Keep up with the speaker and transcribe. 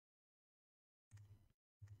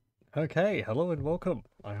Okay, hello and welcome.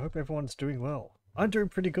 I hope everyone's doing well. I'm doing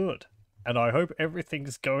pretty good. And I hope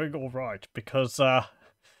everything's going alright because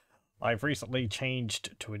I've recently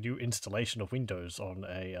changed to a new installation of Windows on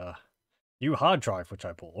a new hard drive which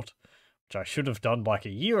I bought, which I should have done like a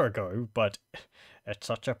year ago, but it's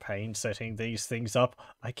such a pain setting these things up,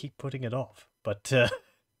 I keep putting it off. But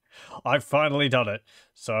I've finally done it,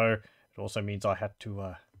 so it also means I had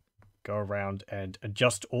to go around and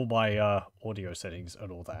adjust all my audio settings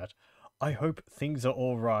and all that. I hope things are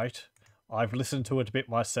all right. I've listened to it a bit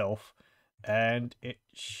myself, and it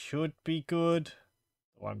should be good.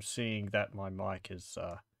 I'm seeing that my mic is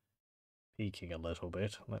peaking a little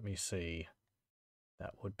bit. Let me see.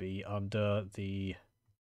 That would be under the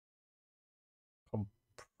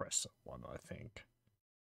compressor one, I think.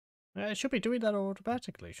 It should be doing that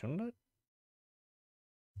automatically, shouldn't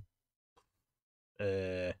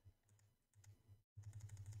it?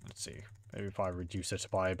 Let's see. Maybe if I reduce it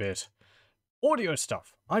by a bit. Audio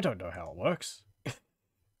stuff. I don't know how it works.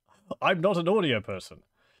 I'm not an audio person.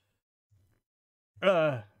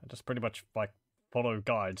 I just pretty much, like, follow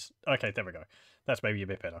guides. Okay, there we go. That's maybe a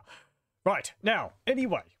bit better. Right, now,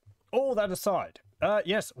 anyway, all that aside,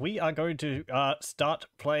 yes, we are going to start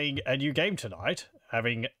playing a new game tonight,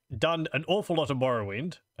 having done an awful lot of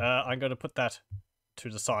Morrowind. I'm going to put that to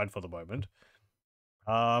the side for the moment,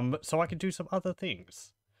 so I can do some other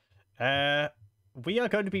things. We are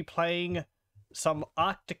going to be playing some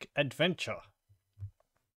Arctic Adventure.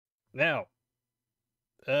 Now,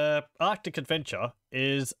 Arctic Adventure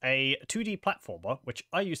is a 2D platformer which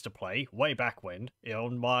I used to play way back when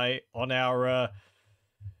on our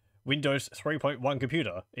Windows 3.1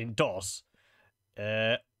 computer in DOS.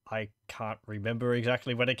 I can't remember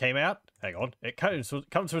exactly when it came out. Hang on, it comes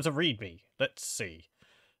with a README. Let's see.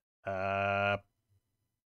 I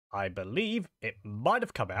believe it might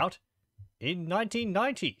have come out in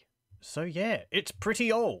 1990. So yeah, it's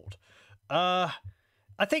pretty old. I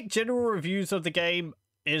think general reviews of the game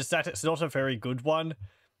is that it's not a very good one.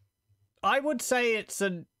 I would say it's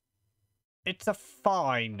a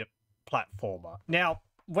fine platformer. Now,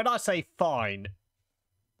 when I say fine,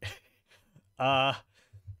 I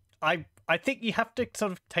think you have to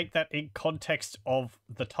sort of take that in context of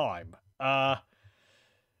the time.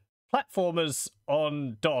 Platformers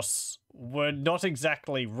on DOS were not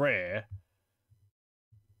exactly rare,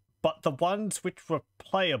 but the ones which were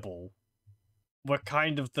playable were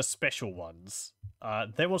kind of the special ones.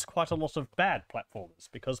 There was quite a lot of bad platformers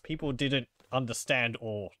because people didn't understand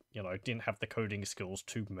or, didn't have the coding skills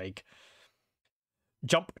to make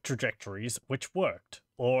jump trajectories which worked,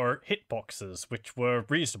 or hitboxes which were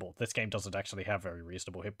reasonable. This game doesn't actually have very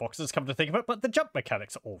reasonable hitboxes, come to think of it, but the jump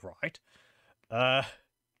mechanics are alright.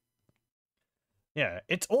 Yeah,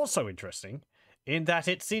 it's also interesting in that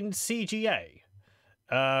it's in CGA,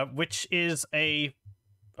 which is a...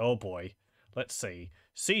 oh boy, let's see.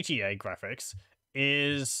 CGA graphics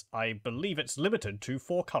is, I believe it's limited to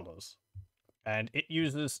 4 colors, and it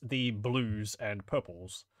uses the blues and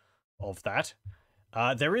purples of that.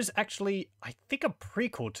 There is actually, I think, a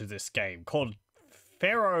prequel to this game called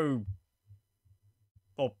Pharaoh,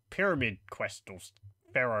 or Pyramid Quest, or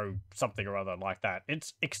Pharaoh something or other like that.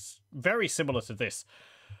 It's very similar to this.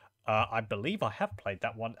 I believe I have played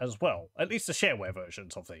that one as well, at least the shareware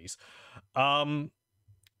versions of these. But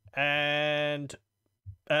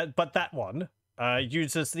that one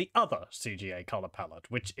uses the other CGA color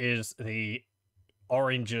palette, which is the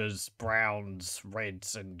oranges, browns,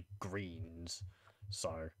 reds, and greens.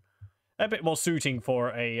 So, a bit more suiting for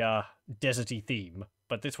a deserty theme.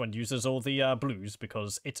 But this one uses all the blues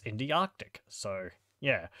because it's in the Arctic. So,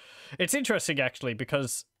 yeah. It's interesting, actually,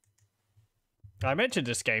 because I mentioned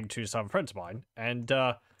this game to some friends of mine, and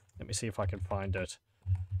let me see if I can find it.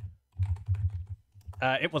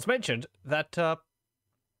 It was mentioned that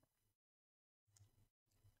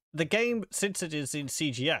the game, since it is in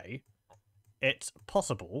CGA, it's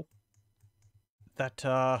possible that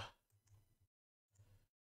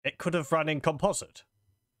it could have run in composite,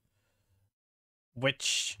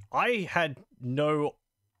 which I had no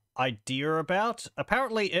idea about.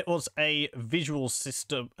 Apparently, it was a visual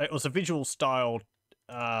system. It was a visual style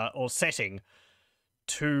or setting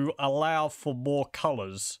to allow for more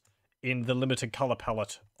colors in the limited color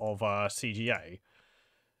palette of CGA.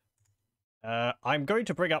 I'm going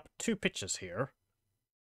to bring up 2 pictures here.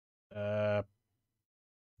 No,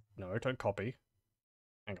 don't copy.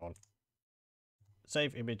 Hang on.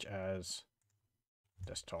 Save image as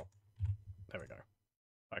desktop. There we go.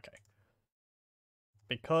 Okay.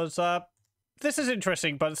 Because this is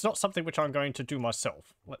interesting, but it's not something which I'm going to do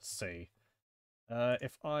myself. Let's see.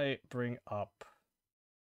 If I bring up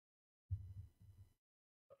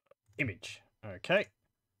image. Okay,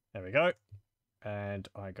 there we go. And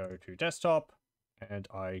I go to desktop, and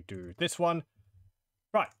I do this one.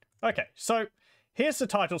 Right, okay, so here's the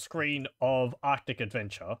title screen of Arctic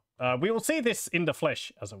Adventure. We will see this in the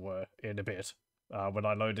flesh, as it were, in a bit, when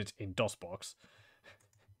I load it in DOSBox.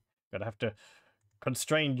 Gonna have to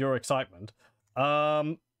constrain your excitement.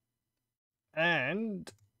 And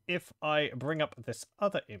if I bring up this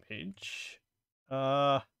other image,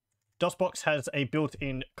 DOSBox has a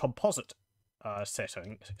built-in composite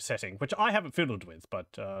setting, which I haven't fiddled with, but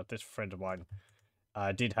this friend of mine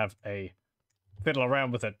did have a fiddle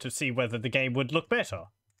around with it to see whether the game would look better,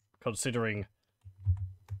 considering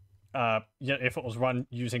if it was run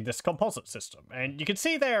using this composite system. And you can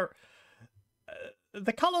see there,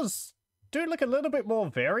 the colors do look a little bit more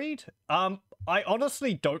varied. I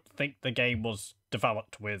honestly don't think the game was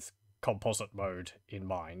developed with composite mode in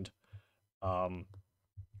mind.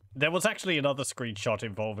 There was actually another screenshot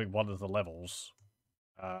involving one of the levels.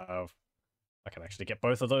 I can actually get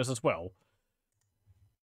both of those as well.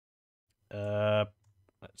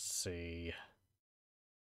 Let's see.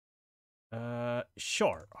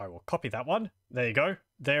 Sure, I will copy that one. There you go.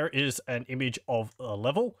 There is an image of a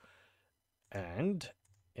level. And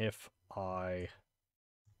if I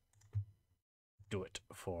do it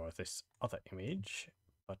for this other image,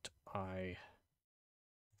 but hang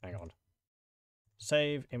on.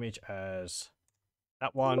 Save image as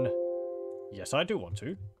that one. Yes, I do want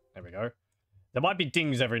to. There we go. There might be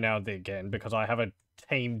dings every now and again because I haven't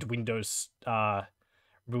tamed Windows 10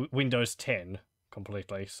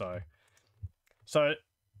 completely, so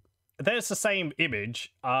there's the same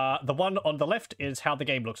image. The one on the left is how the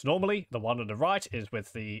game looks normally. The one on the right is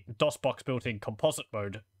with the DOSBox built-in composite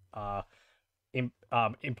mode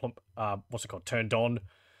what's it called, turned on,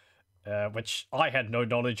 which I had no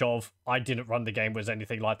knowledge of. I didn't run the game with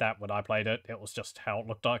anything like that when I played it. It was just how it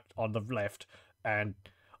looked like on the left. And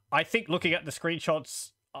I think looking at the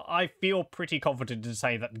screenshots, I feel pretty confident in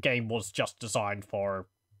saying that the game was just designed for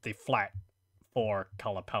the flat 4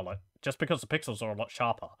 color palette, just because the pixels are a lot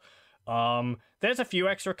sharper. There's a few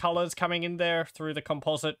extra colors coming in there through the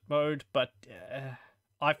composite mode, but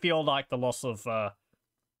I feel like the loss of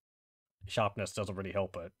sharpness doesn't really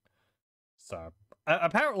help it. So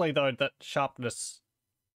apparently, though, that sharpness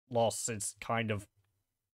loss is kind of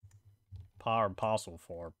par and parcel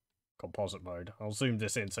for composite mode. I'll zoom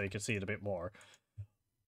this in so you can see it a bit more.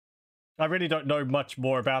 I really don't know much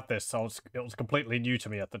more about this. It was completely new to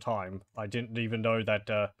me at the time. I didn't even know that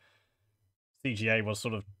CGA was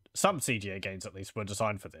sort of... Some CGA games, at least, were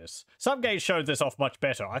designed for this. Some games showed this off much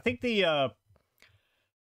better. I think the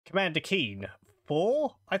Commander Keen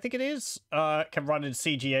 4, I think it is, can run in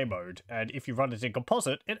CGA mode. And if you run it in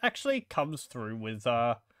composite, it actually comes through with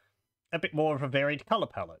a bit more of a varied color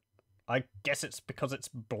palette. I guess it's because it's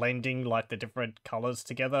blending like the different colors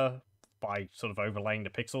together by sort of overlaying the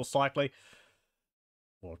pixels slightly.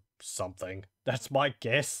 Or something. That's my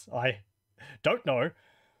guess. I don't know.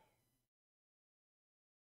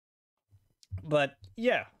 But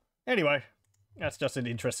yeah. Anyway, that's just an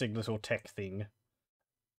interesting little tech thing.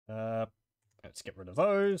 Let's get rid of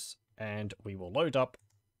those. And we will load up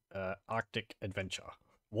Arctic Adventure.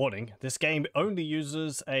 Warning, this game only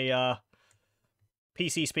uses a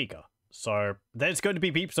PC speaker. So there's going to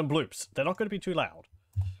be beeps and bloops. They're not going to be too loud.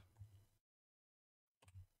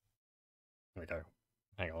 There we go.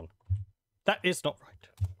 Hang on. That is not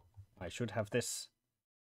right. I should have this.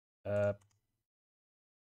 I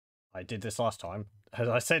did this last time. As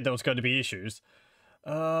I said, there was going to be issues.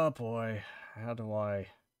 Oh boy. How do I...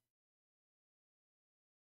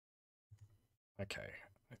 Okay.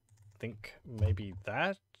 I think maybe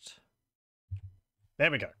that...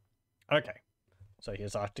 There we go. Okay. So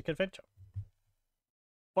here's Arctic Adventure.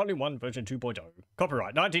 Volume 1, version 2.0.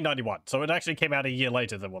 Copyright 1991. So it actually came out a year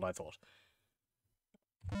later than what I thought.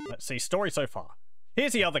 Let's see, story so far.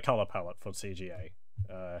 Here's the other color palette for CGA.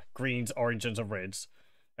 Greens, oranges, and reds.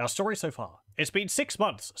 Our story so far. It's been 6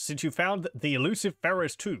 months since you found the elusive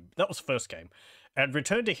Pharaoh's tomb, that was the first game, and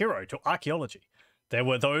returned a hero to archaeology. There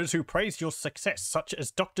were those who praised your success, such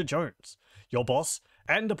as Dr. Jones, your boss,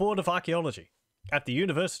 and the board of archaeology. At the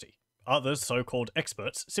university, others, so-called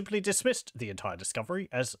experts, simply dismissed the entire discovery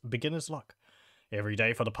as beginner's luck. Every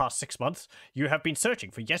day for the past 6 months, you have been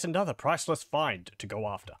searching for yet another priceless find to go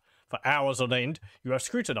after. For hours on end, you have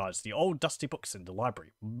scrutinized the old dusty books in the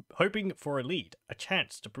library, hoping for a lead, a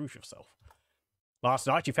chance to prove yourself. Last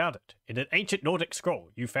night you found it. In an ancient Nordic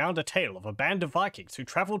scroll, you found a tale of a band of Vikings who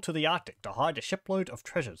travelled to the Arctic to hide a shipload of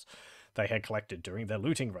treasures they had collected during their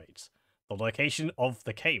looting raids. The location of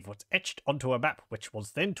the cave was etched onto a map, which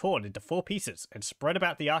was then torn into 4 pieces and spread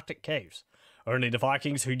about the Arctic caves. Only the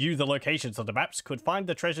Vikings who knew the locations of the maps could find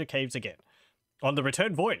the treasure caves again. On the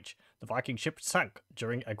return voyage, the Viking ship sank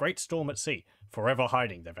during a great storm at sea, forever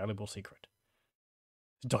hiding their valuable secret.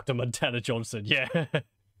 Dr. Montana Johnson, yeah.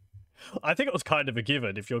 I think it was kind of a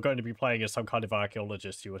given. If you're going to be playing as some kind of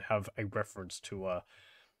archaeologist, you would have a reference to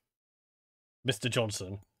Mr.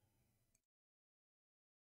 Johnson.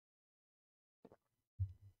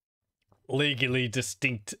 Legally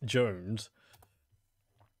distinct Jones.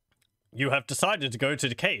 You have decided to go to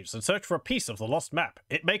the caves and search for a piece of the lost map.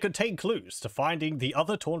 It may contain clues to finding the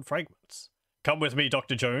other torn fragments. Come with me,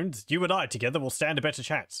 Dr. Jones. You and I together will stand a better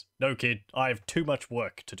chance. No, kid, I have too much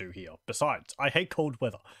work to do here. Besides, I hate cold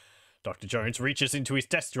weather. Dr. Jones reaches into his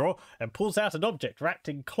desk drawer and pulls out an object wrapped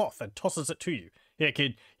in cloth and tosses it to you. Here,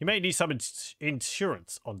 kid, you may need some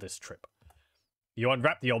insurance on this trip. You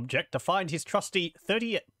unwrap the object to find his trusty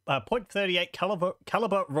 .38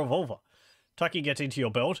 caliber revolver. Tucking it into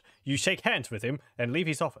your belt, you shake hands with him and leave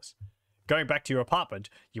his office. Going back to your apartment,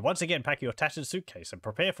 you once again pack your tattered suitcase and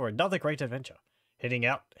prepare for another great adventure.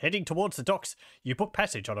 Heading towards the docks, you book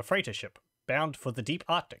passage on a freighter ship bound for the deep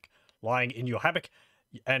Arctic. Lying in your hammock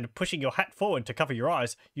and pushing your hat forward to cover your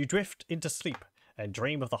eyes, you drift into sleep and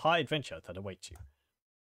dream of the high adventure that awaits you.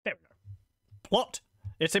 There we go. Plot.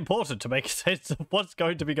 It's important to make sense of what's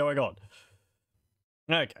going to be going on.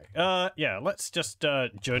 Okay, yeah, let's just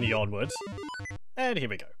journey onwards. And here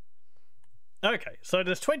we go. Okay, so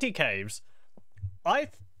there's 20 caves. I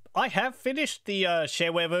have finished the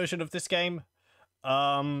shareware version of this game.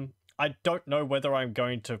 I don't know whether I'm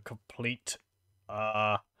going to complete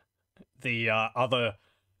the other,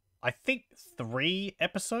 I think, 3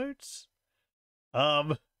 episodes.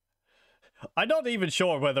 I'm not even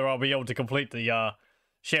sure whether I'll be able to complete the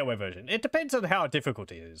shareware version. It depends on how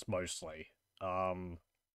difficult it is, mostly. I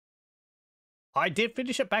did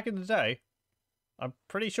finish it back in the day. I'm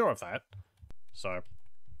pretty sure of that. So,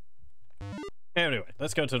 anyway,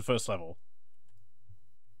 let's go to the first level.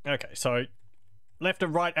 Okay, so left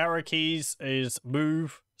and right arrow keys is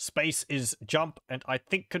move, space is jump, and I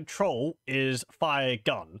think control is fire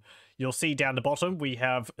gun. You'll see down the bottom we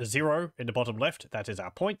have 0 in the bottom left. That is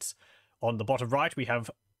our points. On the bottom right we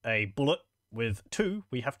have a bullet with 2.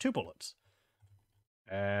 We have 2 bullets.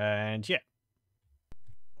 And yeah.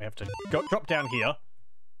 We have to drop down here,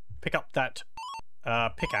 pick up that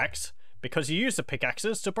pickaxe, because you use the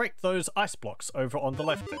pickaxes to break those ice blocks over on the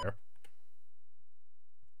left there.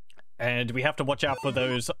 And we have to watch out for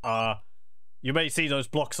those, you may see those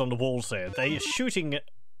blocks on the walls there. They are shooting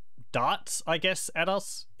darts, I guess, at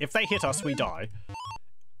us. If they hit us, we die.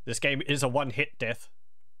 This game is a one-hit death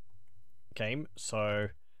game, so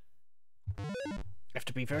you have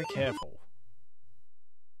to be very careful.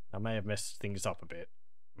 I may have messed things up a bit.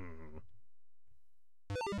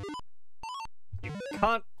 You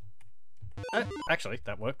can't... actually,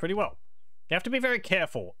 that worked pretty well. You have to be very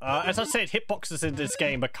careful. As I said, hitboxes in this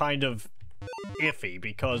game are kind of iffy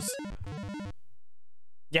because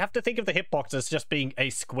you have to think of the hitbox as just being a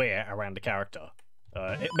square around the character.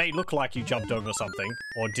 It may look like you jumped over something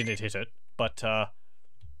or didn't hit it, but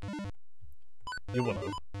you will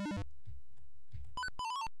know.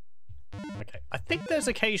 Okay, I think there's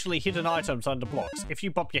occasionally hidden items under blocks. If you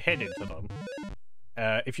bump your head into them,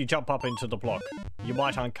 if you jump up into the block, you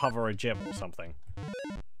might uncover a gem or something.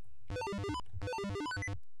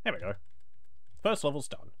 There we go. First level's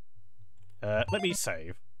done. Let me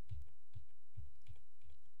save.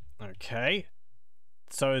 Okay.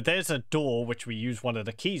 So there's a door which we use one of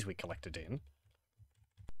the keys we collected in.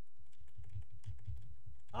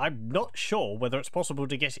 I'm not sure whether it's possible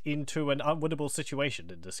to get into an unwinnable situation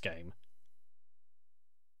in this game.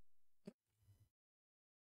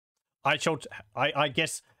 I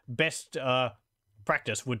guess best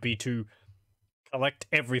practice would be to collect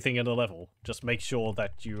everything in a level. Just make sure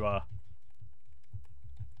that you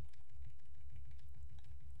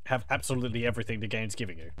have absolutely everything the game's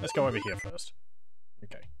giving you. Let's go over here first.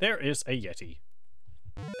 Okay, there is a yeti.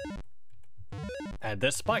 And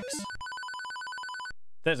there's spikes.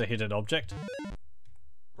 There's a hidden object.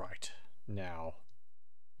 Right, now.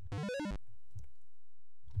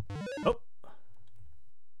 Oh.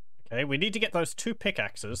 Okay, we need to get those 2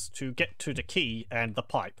 pickaxes to get to the key and the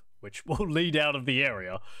pipe, which will lead out of the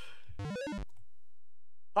area.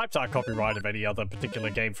 Pipes aren't copyright of any other particular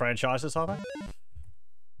game franchises, are they?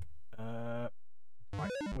 Right,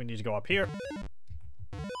 we need to go up here.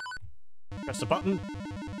 Press the button.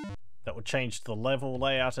 That will change the level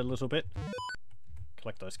layout a little bit.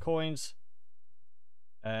 Collect those coins.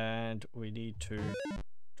 And we need to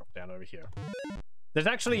drop down over here. There's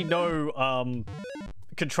actually no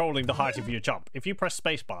controlling the height of your jump. If you press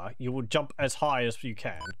spacebar, you will jump as high as you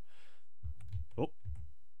can.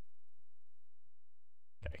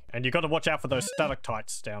 And you got to watch out for those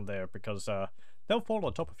stalactites down there because they'll fall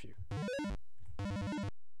on top of you.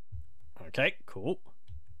 Okay, cool.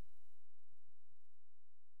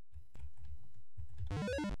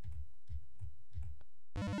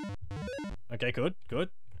 Okay, good, good.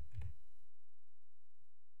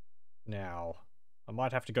 Now, I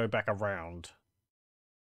might have to go back around.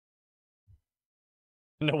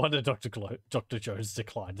 No wonder Dr. Jones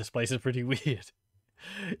declined. This place is pretty weird.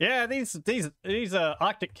 Yeah, these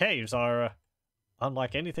Arctic caves are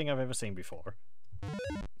unlike anything I've ever seen before.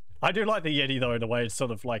 I do like the Yeti though, in a way it's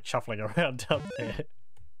sort of like shuffling around down there.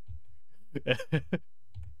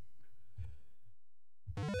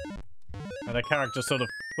 And a character sort of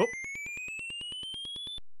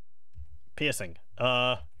piercing.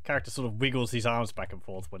 Character sort of wiggles his arms back and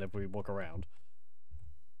forth whenever we walk around.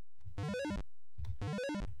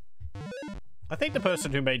 I think the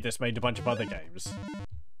person who made this made a bunch of other games.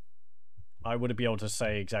 I wouldn't be able to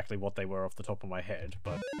say exactly what they were off the top of my head,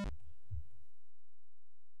 but I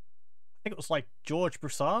think it was like George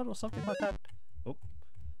Broussard or something like that. Oh.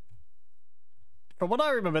 From what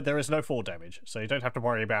I remember, there is no fall damage, so you don't have to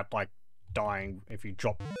worry about like dying if you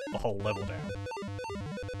drop the whole level down.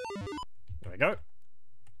 There we go.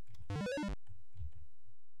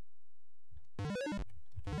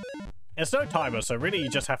 There's no timer, so really you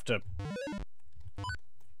just have to,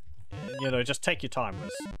 you know, just take your time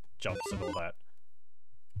with jumps and all that.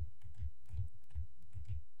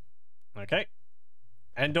 Okay.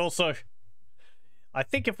 And also, I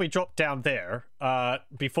think if we dropped down there,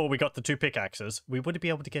 before we got the 2 pickaxes, we wouldn't be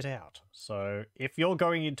able to get out. So if you're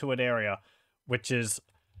going into an area which is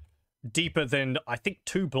deeper than, I think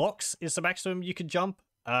 2 blocks is the maximum you can jump,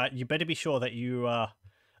 you better be sure that you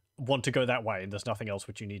want to go that way and there's nothing else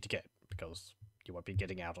which you need to get, because you won't be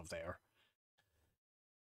getting out of there.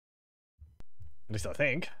 At least I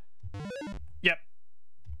think. Yep.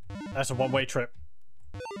 That's a one-way trip.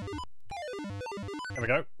 There we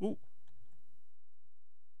go. Ooh.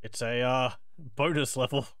 It's a bonus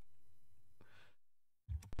level.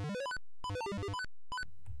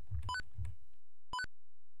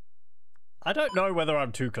 I don't know whether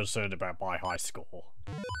I'm too concerned about my high score.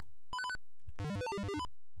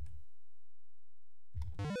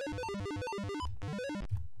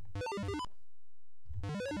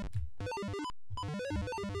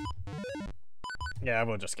 Yeah,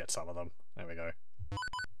 we'll just get some of them. There we go.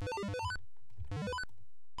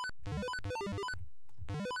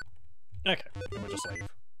 Okay, and we'll just leave.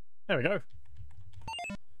 There we go.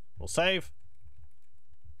 We'll save.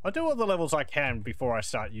 I'll do all the levels I can before I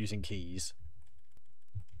start using keys.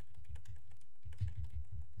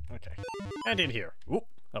 Okay. And in here. Oop,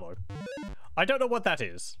 hello. I don't know what that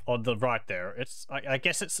is on the right there. It's, I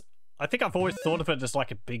guess it's, I think I've always thought of it as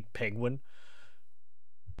like a big penguin.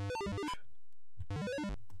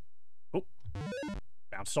 Oop.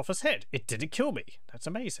 Bounced off his head. It didn't kill me. That's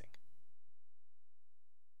amazing.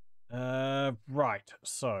 Right,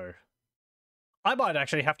 so I might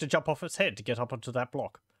actually have to jump off its head to get up onto that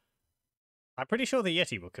block. I'm pretty sure the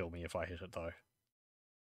Yeti will kill me if I hit it, though.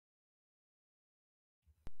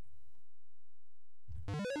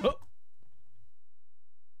 Oh.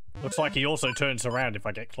 Looks like he also turns around if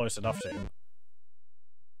I get close enough to him.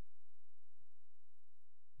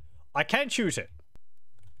 I can shoot it,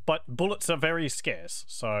 but bullets are very scarce,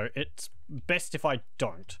 so it's best if I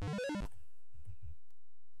don't.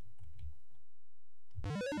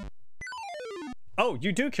 Oh,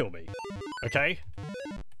 you do kill me. Okay.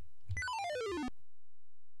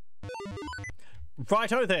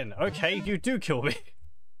 Righto then. Okay, you do kill me.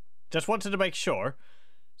 Just wanted to make sure.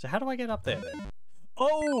 So how do I get up there then?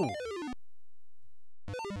 Oh!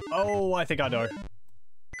 Oh, I think I know.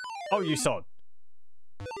 Oh, you sod.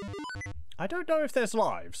 I don't know if there's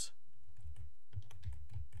lives.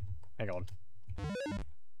 Hang on.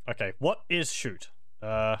 Okay, what is shoot?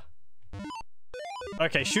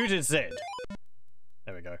 Okay, shoot is Z.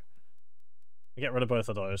 There we go. Get rid of both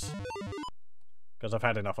of those. Because I've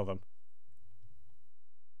had enough of them.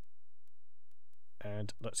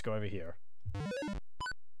 And let's go over here.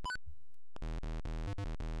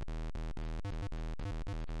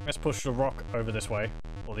 Let's push the rock over this way.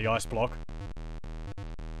 Or the ice block.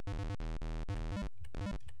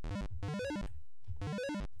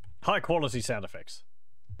 High quality sound effects.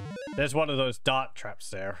 There's one of those dart traps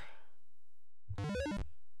there.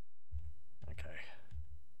 Okay.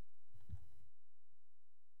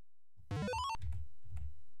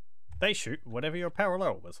 They shoot whenever you're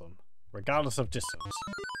parallel with them, regardless of distance.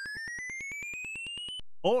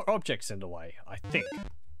 Or objects in the way, I think.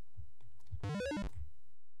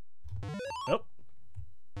 Oh.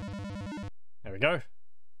 There we go.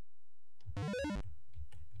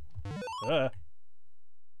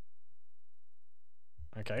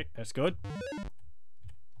 Okay, that's good.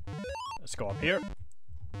 Let's go up here.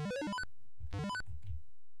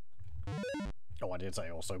 Oh, I did say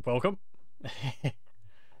also welcome.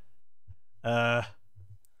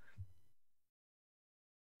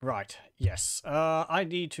 Right, yes. I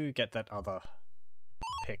need to get that other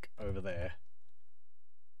pick over there.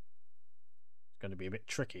 It's going to be a bit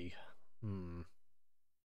tricky.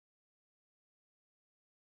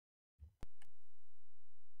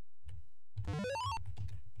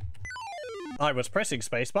 I was pressing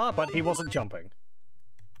spacebar, but he wasn't jumping.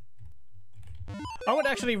 Oh, it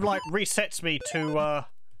actually, like, resets me to,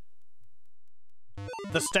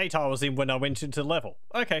 the state I was in when I went into the level.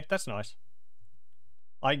 Okay, that's nice.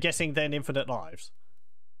 I'm guessing then infinite lives.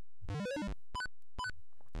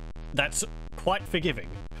 That's quite forgiving.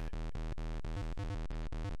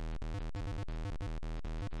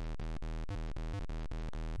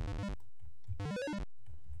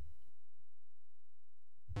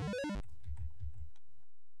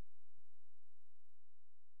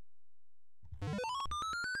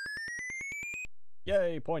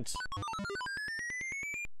 Yay, points.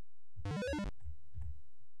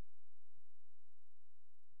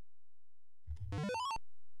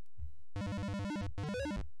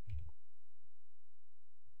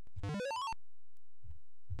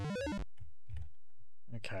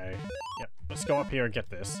 Okay, yep, let's go up here and get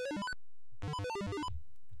this.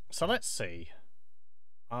 So let's see.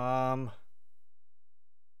 How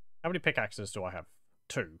many pickaxes do I have?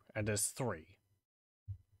 2, and there's 3.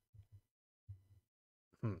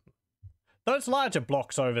 Those larger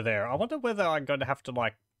blocks over there, I wonder whether I'm going to have to,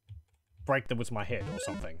 like, break them with my head or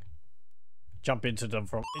something. Jump into them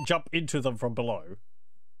from below.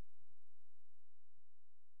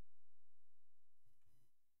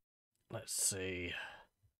 Let's see.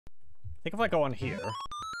 I think if I go on here,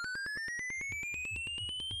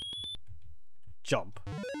 jump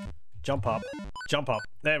up, jump up.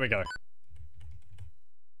 There we go.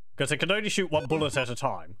 Because it can only shoot 1 bullet at a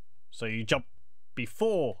time. So you jump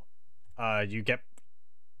before you get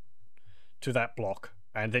to that block,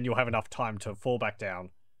 and then you'll have enough time to fall back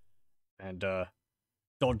down and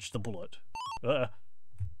dodge the bullet. Okay.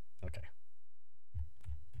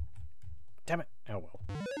 Damn it. Oh well.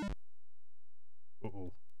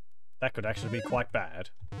 Uh-oh. That could actually be quite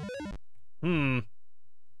bad. Gonna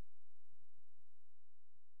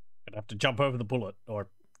have to jump over the bullet, or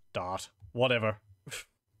dart, whatever.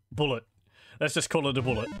 Bullet. Let's just call it a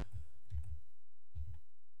bullet.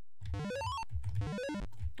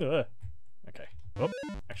 Okay. Oh,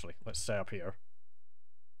 actually, let's stay up here.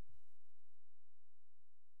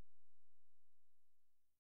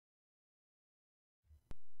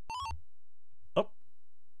 Oh.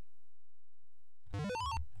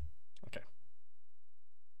 Okay.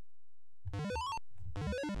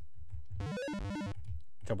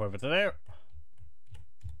 Jump over to there.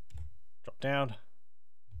 Drop down.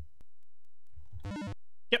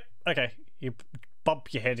 Yep, okay. You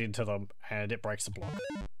bump your head into them and it breaks the block.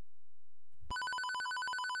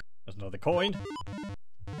 There's another coin.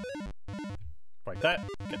 Break that,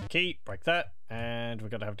 get the key, break that, and we're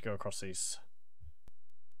gonna have to go across these.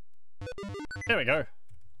 There we go.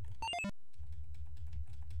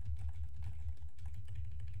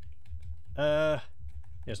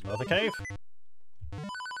 Here's another cave.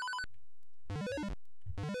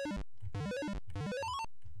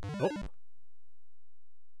 Oh.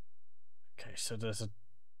 Okay, so there's a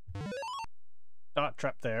dart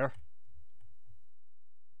trap there.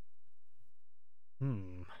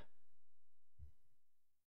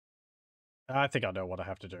 I think I know what I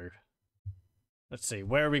have to do. Let's see,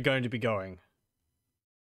 where are we going to be going?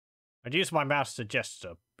 I'd use my mouse to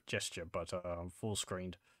gesture, but I'm full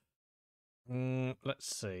screened. Let's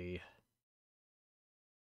see.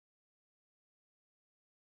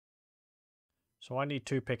 So I need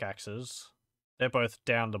 2 pickaxes. They're both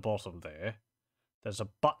down the bottom there. There's a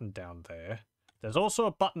button down there. There's also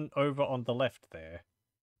a button over on the left there.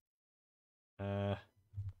 Hang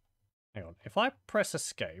on. If I press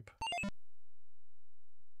escape...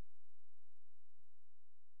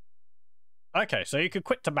 Okay, so you could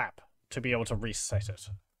quit the map to be able to reset it.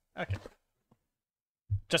 Okay.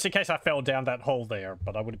 Just in case I fell down that hole there,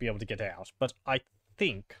 but I wouldn't be able to get out. But I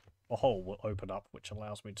think a hole will open up, which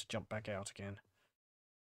allows me to jump back out again.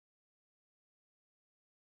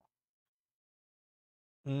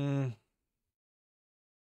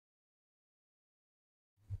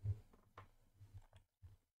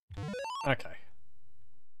 Okay.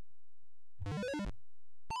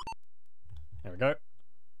 There we go.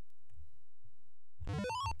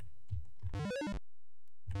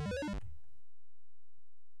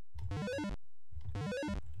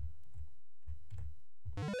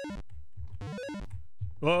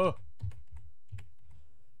 Whoa.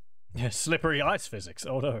 Yeah, slippery ice physics.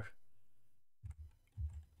 Oh no.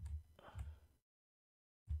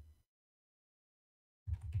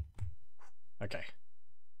 Okay.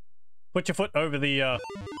 Put your foot over the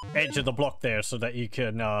edge of the block there so that you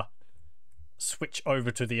can switch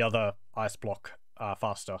over to the other ice block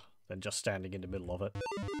faster than just standing in the middle of it.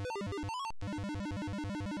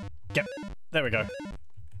 Yep. There we go.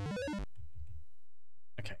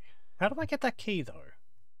 Okay. How do I get that key though?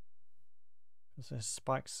 Because there's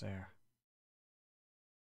spikes there.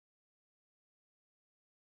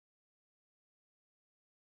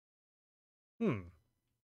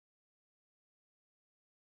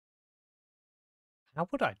 How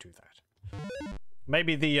would I do that?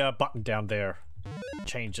 Maybe the button down there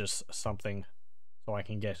changes something so I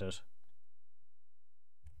can get it.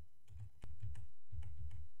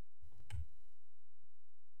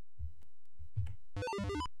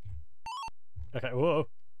 Okay, whoa.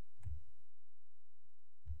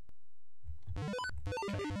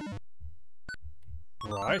 Okay.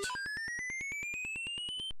 Right.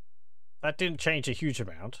 That didn't change a huge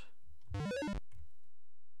amount.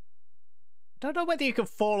 Don't know whether you can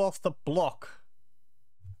fall off the block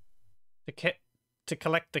to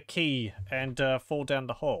collect the key and fall down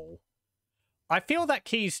the hole. I feel that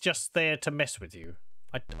key's just there to mess with you.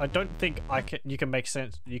 I don't think you can make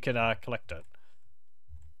sense. You can collect it.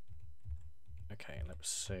 Okay, let's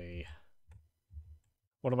see.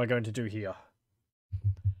 What am I going to do here?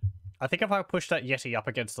 I think if I push that yeti up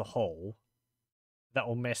against the hole, that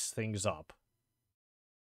will mess things up.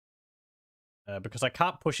 Because I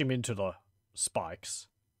can't push him into the spikes.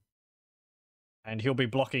 And he'll be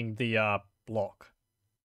blocking the block.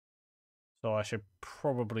 So I should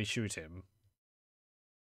probably shoot him.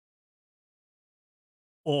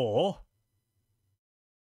 Or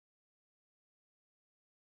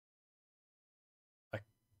I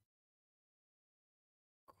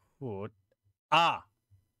could...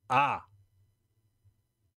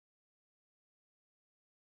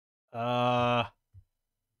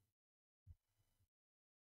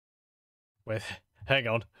 Hang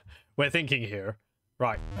on. We're thinking here.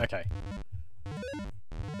 Right, okay.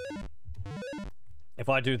 If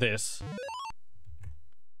I do this...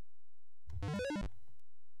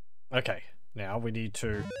 Okay, now we need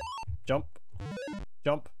to jump,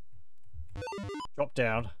 jump, drop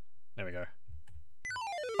down. There we go.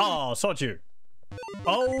 Oh, sod you.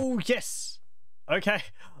 Oh, yes. Okay,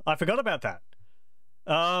 I forgot about that.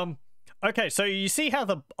 Okay, so you see how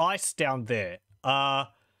the ice down there,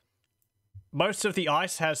 most of the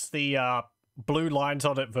ice has the blue lines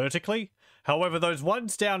on it vertically. However, those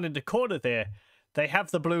ones down in the corner there, they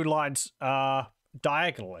have the blue lines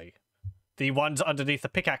diagonally. The ones underneath the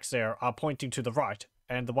pickaxe there are pointing to the right,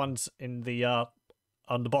 and the ones in the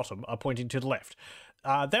on the bottom are pointing to the left.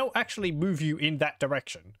 They'll actually move you in that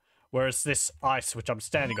direction, whereas this ice, which I'm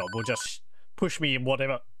standing on, will just push me in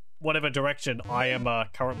whatever direction I am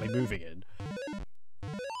currently moving in.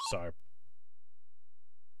 So.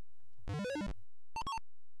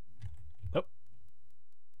 Nope.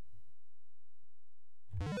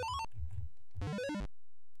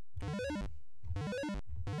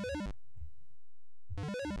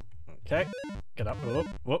 Okay, get up. Whoop,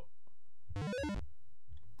 whoop.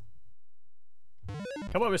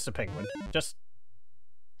 Come on, Mr. Penguin. Just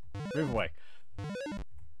move away.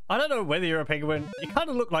 I don't know whether you're a penguin. You kind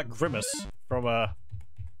of look like Grimace from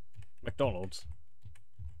McDonald's.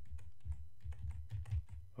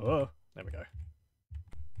 Oh, there we go.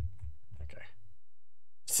 Okay.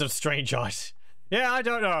 Some strange ice. Yeah, I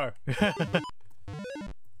don't know.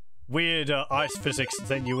 Weird ice physics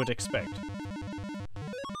than you would expect.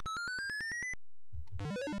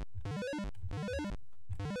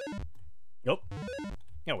 Yup.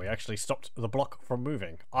 Yeah, we actually stopped the block from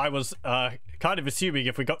moving. I was kind of assuming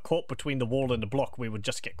if we got caught between the wall and the block, we would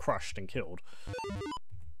just get crushed and killed.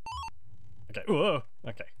 Okay. Whoa.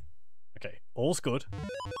 Okay. Okay. All's good.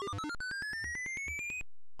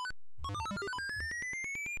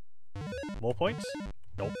 More points?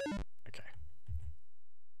 Nope. Okay.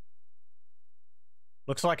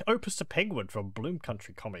 Looks like Opus the Penguin from Bloom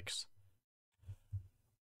Country Comics.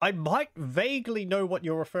 I might vaguely know what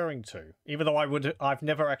you're referring to, even though I've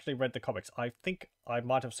never actually read the comics. I think I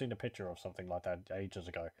might have seen a picture of something like that ages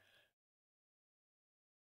ago.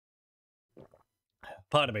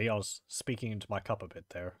 Pardon me, I was speaking into my cup a bit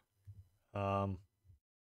there.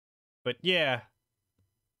 But yeah.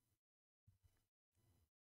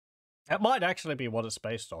 That might actually be what it's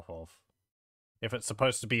based off of. If it's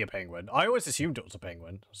supposed to be a penguin. I always assumed it was a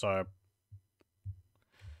penguin, so...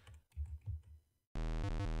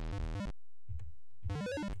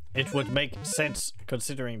 It would make sense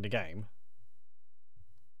considering the game.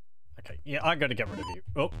 Okay, yeah, I'm gonna get rid of you.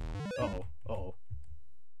 Oh, uh-oh, uh-oh.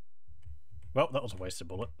 Well, that was a wasted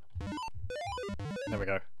bullet. There we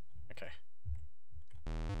go. Okay.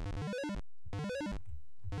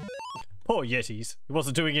 Poor yetis. He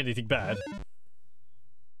wasn't doing anything bad.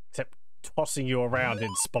 Except tossing you around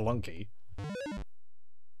in Spelunky.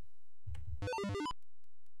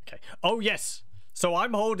 Okay. Oh, yes! So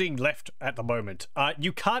I'm holding left at the moment.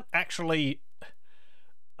 You can't actually...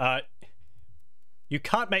 you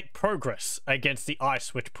can't make progress against the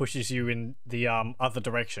ice which pushes you in the other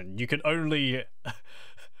direction. You can only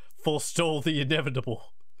forestall the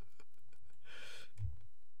inevitable.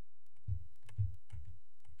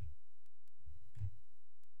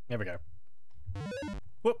 There we go.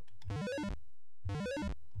 Whoop.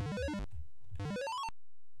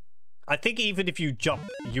 I think even if you jump,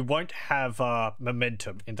 you won't have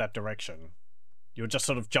momentum in that direction. You'll just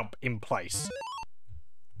sort of jump in place.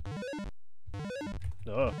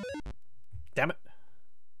 Oh. Damn it.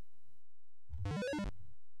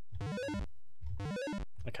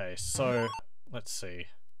 Okay, so let's see.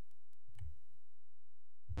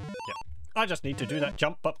 Yep. I just need to do that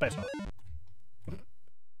jump, but better.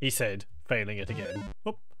 He said, failing it again.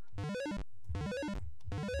 Whoop.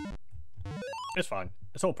 It's fine.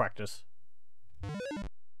 It's all practice.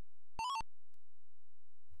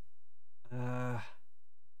 Oh,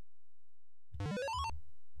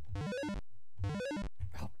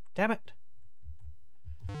 damn it.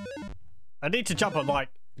 I need to jump on, like,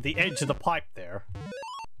 the edge of the pipe there.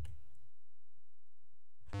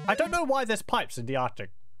 I don't know why there's pipes in the Arctic.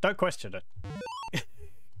 Don't question it.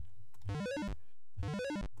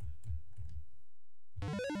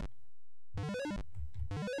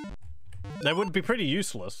 They would be pretty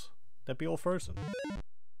useless. They'd be all frozen.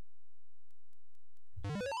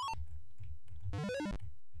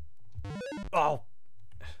 Oh.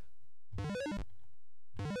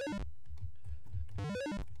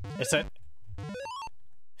 It's an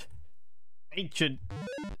ancient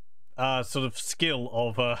sort of skill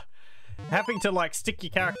of having to like stick your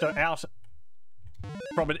character out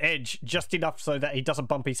from an edge just enough so that he doesn't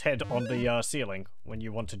bump his head on the ceiling when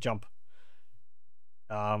you want to jump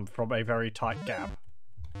from a very tight gap.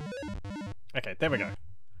 Okay, there we go.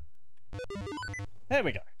 There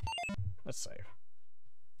we go. Let's save.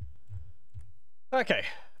 Okay,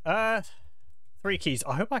 3 keys.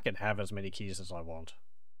 I hope I can have as many keys as I want.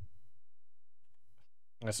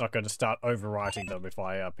 It's not going to start overwriting them if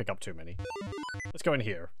I pick up too many. Let's go in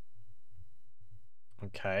here.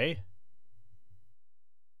 Okay.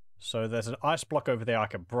 So there's an ice block over there I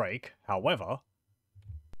can break. However,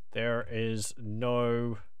 there is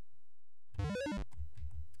no...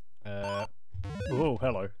 oh,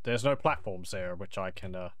 hello. There's no platforms there which I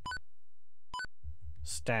can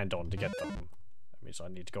stand on to get them. That means I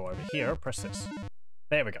need to go over here, press this.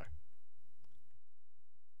 There we go.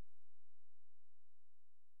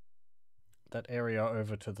 That area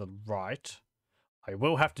over to the right. I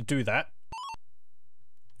will have to do that.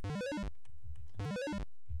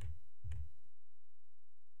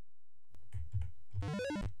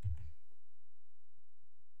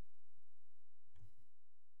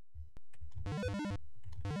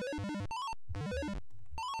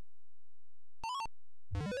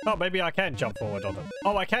 Oh, maybe I can jump forward on it.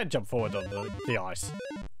 Oh, I can jump forward on the ice.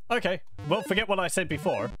 Okay, well, forget what I said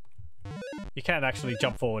before. You can actually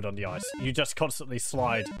jump forward on the ice. You just constantly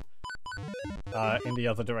slide in the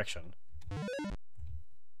other direction.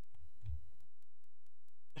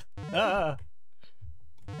 How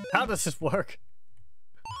does this work?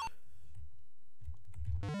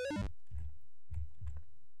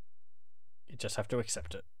 You just have to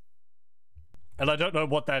accept it. And I don't know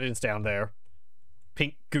what that is down there.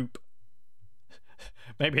 Pink goop.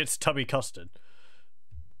 Maybe it's tubby custard.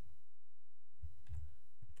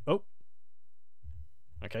 Oh.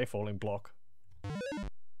 Okay, falling block.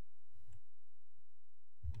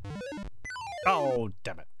 Oh,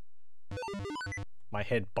 damn it. My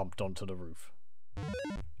head bumped onto the roof.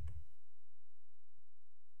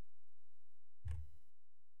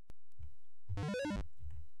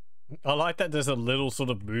 I like that there's a little sort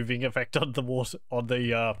of moving effect on the water, on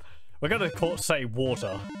the, we're gonna say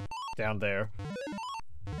water down there.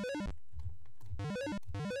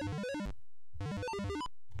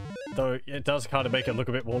 Though it does kind of make it look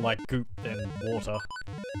a bit more like goop than water.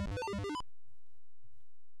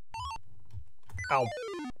 Ow.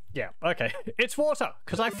 Yeah, okay. It's water,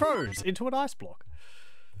 because I froze into an ice block.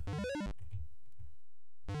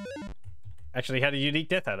 Actually had a unique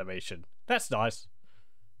death animation. That's nice.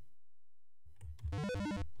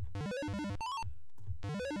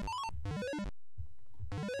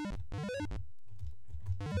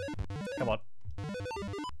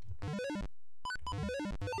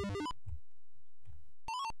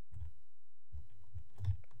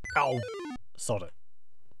 Ow! Sod it.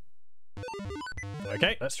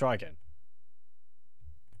 Okay, let's try again.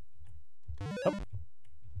 Up.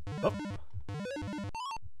 Up.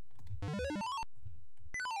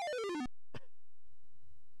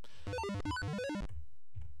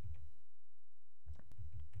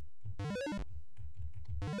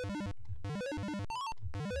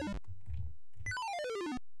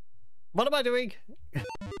 What am I doing?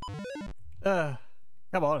 Come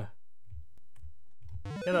on.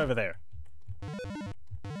 Get over there.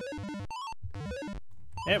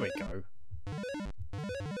 There we go.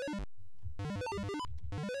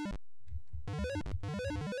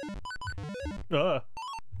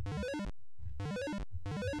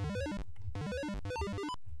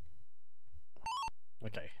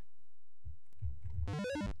 Okay.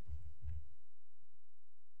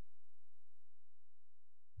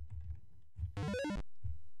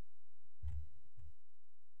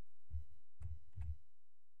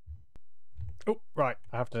 Oh, right.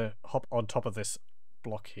 I have to hop on top of this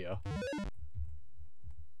block here.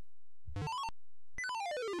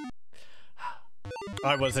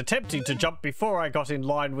 I was attempting to jump before I got in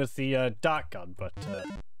line with the dart gun, but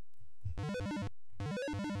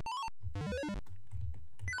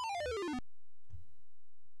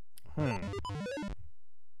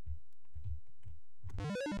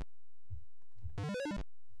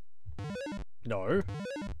No.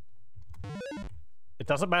 It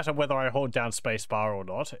doesn't matter whether I hold down spacebar or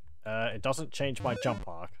not. It doesn't change my jump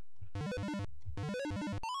arc.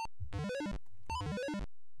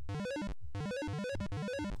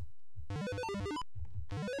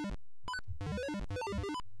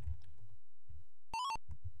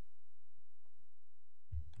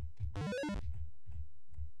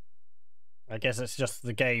 I guess it's just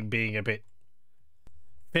the game being a bit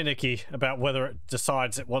finicky about whether it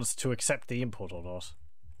decides it wants to accept the input or not.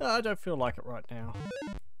 I don't feel like it right now.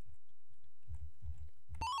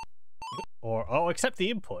 Or I'll accept the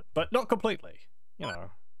input, but not completely. You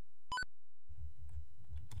know.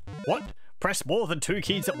 What? Press more than 2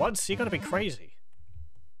 keys at once? You gotta be crazy.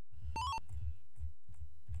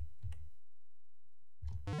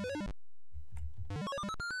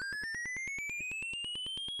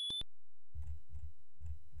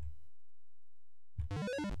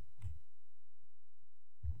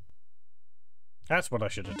 That's what I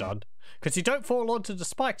should have done. Because you don't fall onto the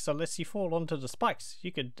spikes unless you fall onto the spikes.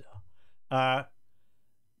 You could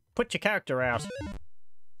put your character out.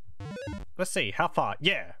 Let's see, how far?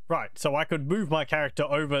 Yeah, right. So I could move my character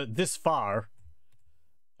over this far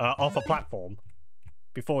off a platform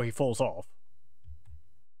before he falls off.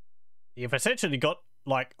 You've essentially got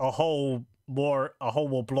like a whole more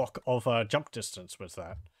block of jump distance with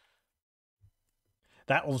that.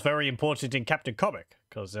 That was very important in Captain Comic,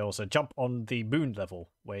 because there was a jump on the moon level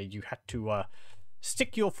where you had to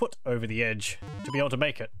stick your foot over the edge to be able to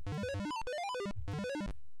make it.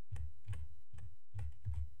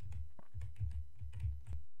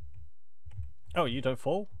 Oh, you don't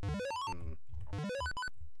fall?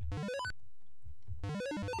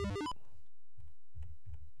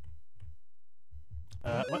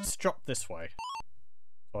 Let's drop this way,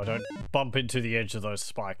 so I don't bump into the edge of those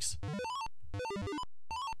spikes.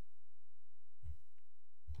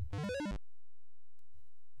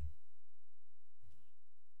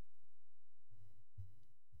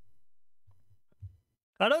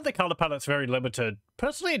 I know the color palette's very limited.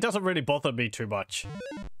 Personally, it doesn't really bother me too much.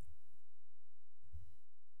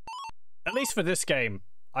 At least for this game,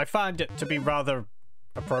 I find it to be rather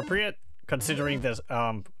appropriate, considering the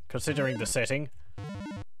setting.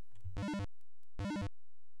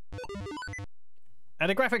 And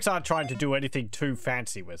the graphics aren't trying to do anything too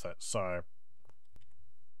fancy with it, so...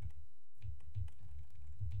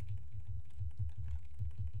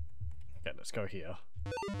 Okay, let's go here.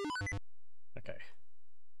 Okay.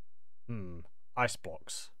 Ice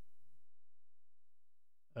blocks.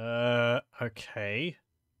 Okay.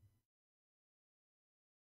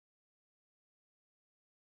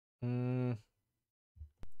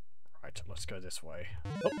 Right, let's go this way.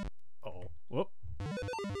 Oh, whoop.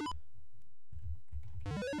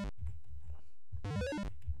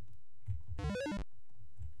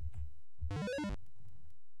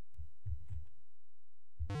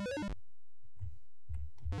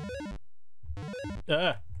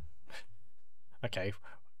 Okay,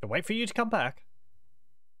 I'll wait for you to come back.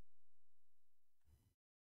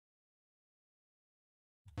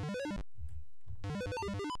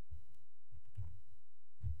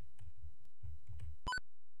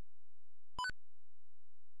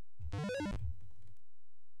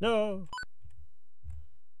 No.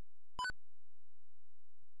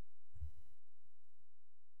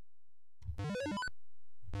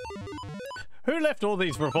 Who left all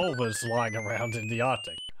these revolvers lying around in the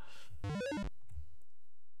Arctic?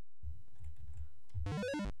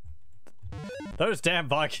 Those damn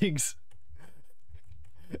Vikings.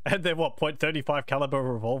 And they're what, .35 caliber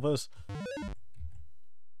revolvers?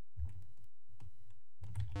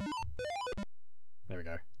 There we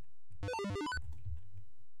go.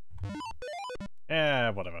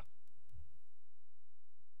 Yeah, whatever.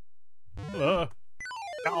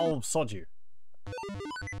 I'll sod you.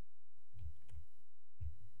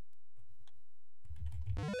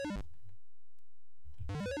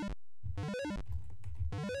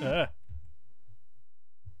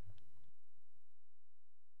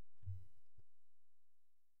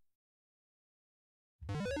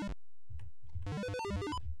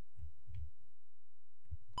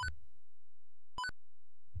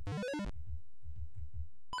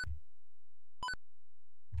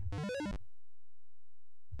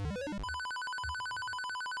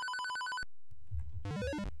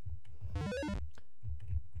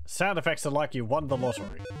 Sound effects are like you won the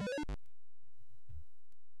lottery.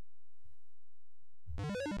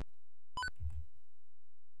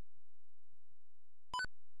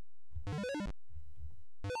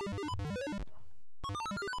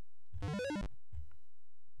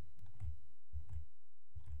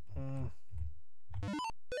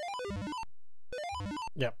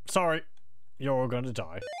 Yep, sorry. You're all gonna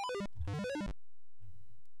die.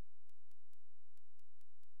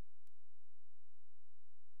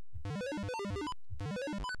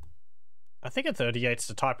 I think a 38's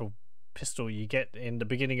the type of pistol you get in the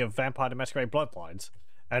beginning of Vampire the Masquerade Bloodlines,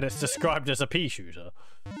 and it's described as a pea shooter.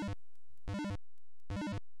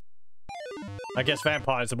 I guess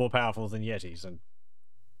vampires are more powerful than yetis and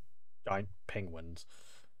giant penguins.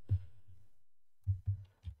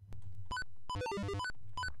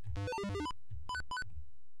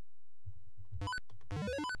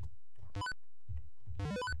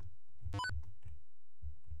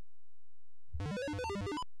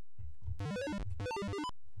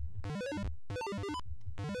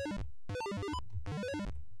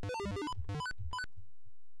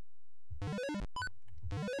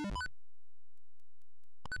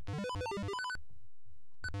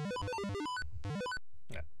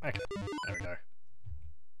 Okay, there we go.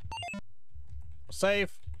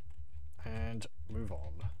 Save and move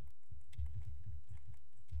on.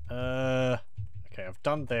 Okay, I've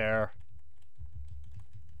done there.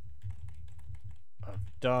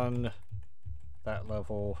 I've done that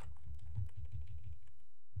level.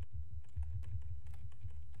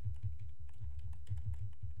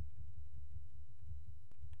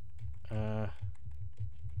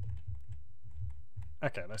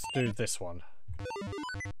 Okay, let's do this one.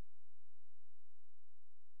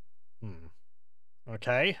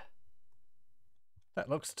 Okay. That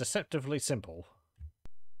looks deceptively simple.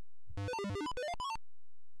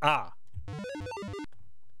 Ah.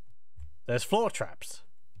 There's floor traps.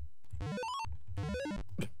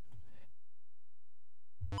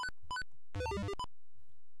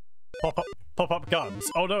 Pop up guns.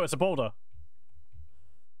 Oh no, it's a boulder.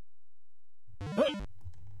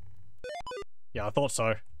 Yeah, I thought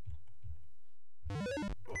so.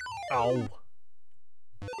 Ow.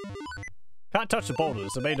 Can't touch the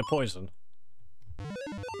boulders, they're made of poison.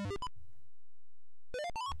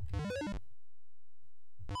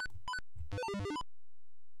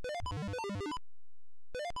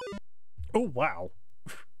 Oh, wow.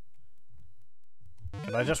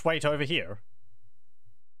 Can I just wait over here?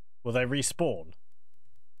 Will they respawn?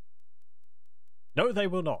 No, they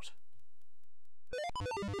will not.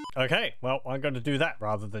 Okay, well, I'm going to do that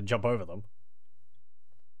rather than jump over them.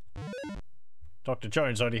 Dr.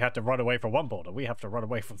 Jones only had to run away from one boulder. We have to run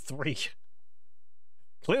away from 3.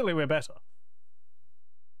 Clearly we're better.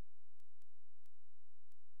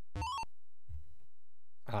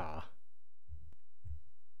 Ah.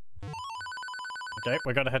 Okay,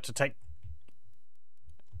 we're gonna have to take...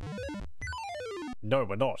 No,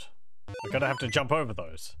 we're not. We're gonna have to jump over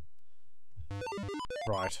those.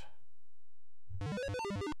 Right.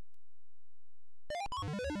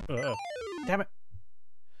 Damn it.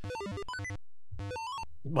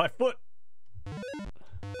 My foot.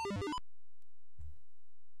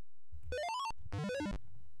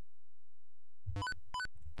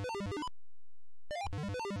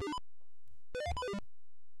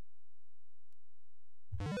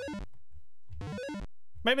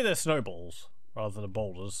 Maybe they're snowballs rather than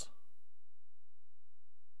boulders.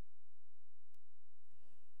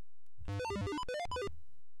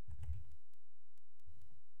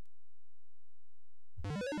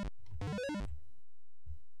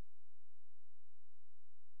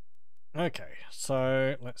 Okay,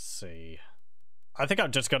 so let's see. I think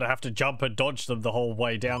I'm just gonna have to jump and dodge them the whole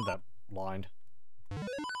way down that line.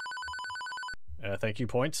 Thank you,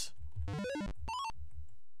 points.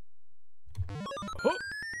 Oh.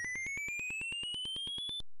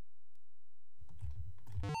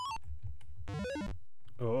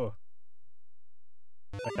 Oh.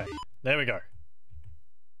 Okay, there we go.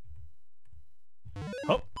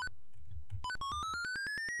 Oh.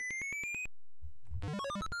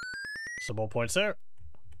 Some more points there.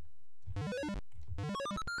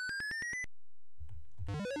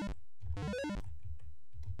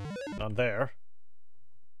 None there.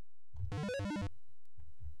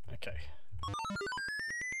 Okay.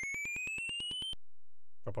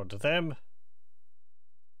 Drop onto them.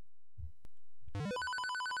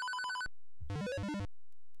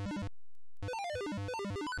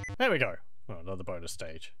 There we go. Oh, another bonus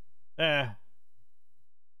stage. I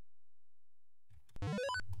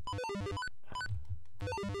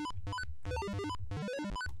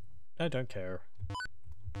don't care.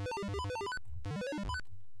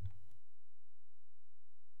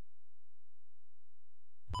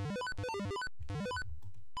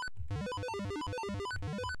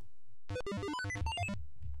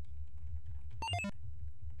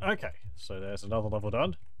 Okay, so there's another level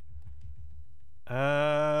done.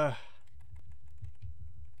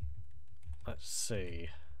 Let's see.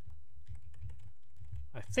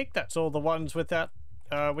 I think that's all the ones with that,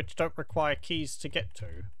 which don't require keys to get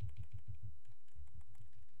to.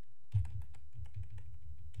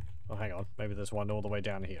 Oh, hang on. Maybe there's one all the way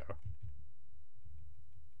down here.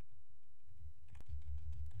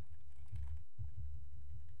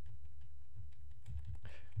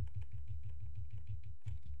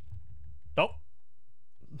 Nope.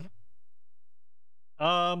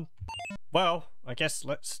 Well, I guess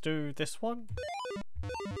let's do this one.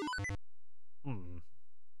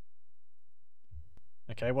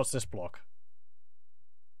 Okay, what's this block?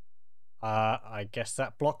 I guess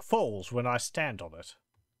that block falls when I stand on it.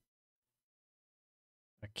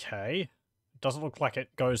 Okay. It doesn't look like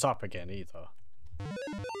it goes up again either.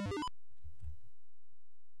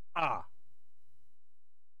 Ah.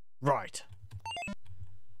 Right.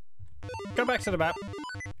 Go back to the map.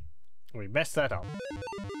 We messed that up.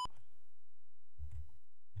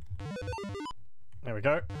 There we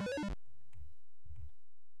go.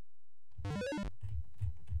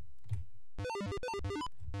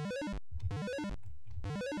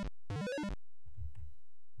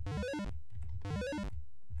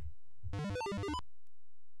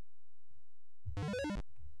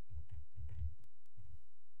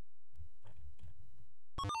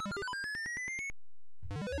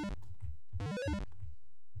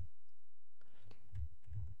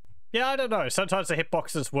 Yeah, I don't know. Sometimes the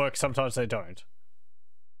hitboxes work, sometimes they don't.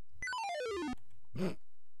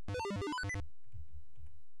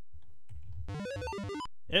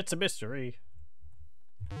 It's a mystery.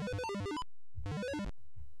 I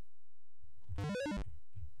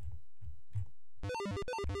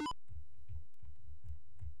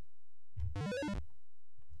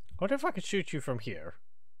wonder if I could shoot you from here.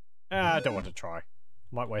 I don't want to try.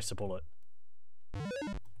 Might waste a bullet.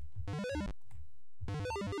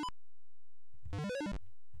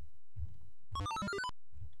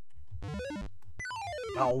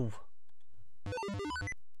 Oh.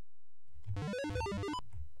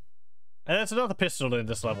 And there's another pistol in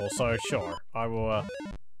this level, so sure, I will,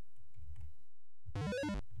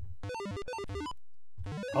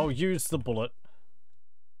 I'll use the bullet.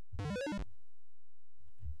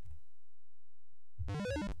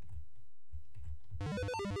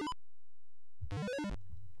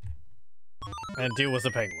 And deal with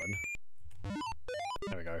the penguin.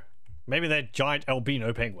 There we go. Maybe they're giant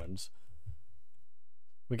albino penguins.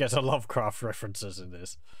 We get some Lovecraft references in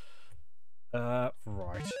this.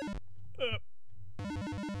 Right.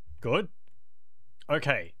 Good.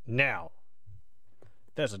 Okay, now.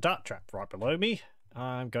 There's a dart trap right below me.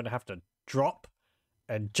 I'm going to have to drop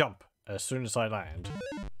and jump as soon as I land.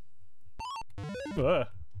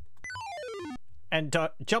 And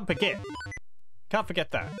jump again. Can't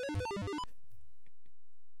forget that.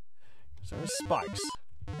 So there's spikes.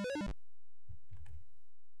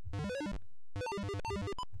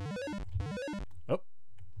 Oh.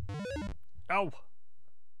 Ow.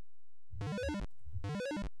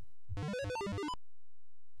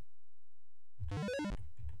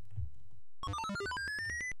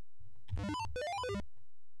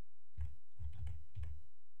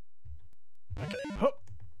 Okay.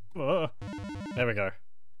 Oh. There we go.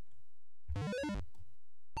 I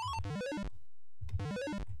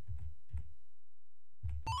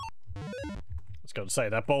was going to say,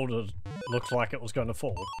 that boulder looked like it was going to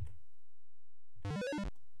fall.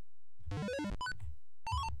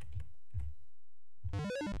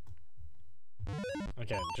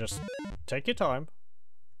 Again, just take your time.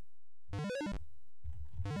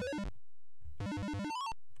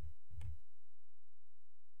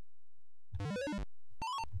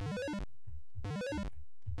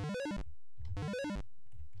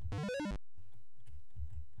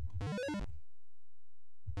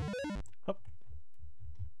 Up.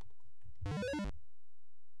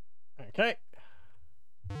 Okay.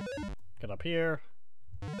 Get up here.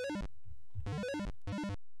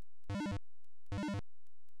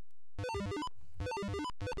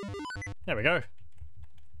 There we go.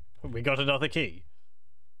 We got another key.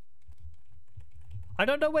 I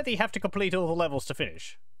don't know whether you have to complete all the levels to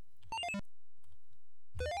finish.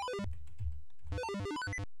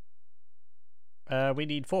 We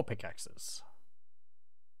need 4 pickaxes.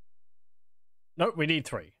 No, we need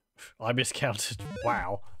 3. I miscounted.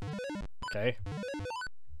 Wow. Okay.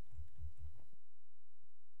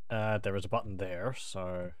 There is a button there,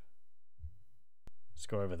 so let's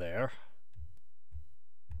go over there.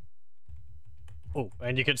 Oh,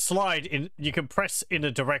 and you can slide in. You can press in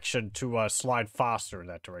a direction to slide faster in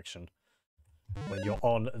that direction when you're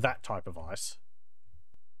on that type of ice.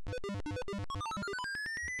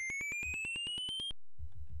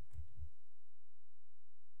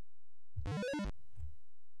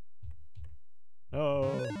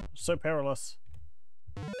 Oh, so perilous.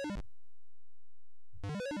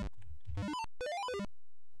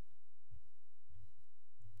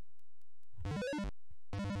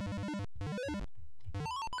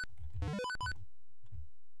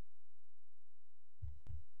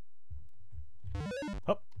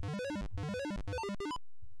 Up.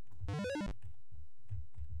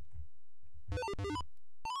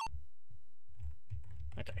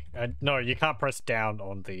 Okay. No, you can't press down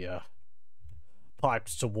on the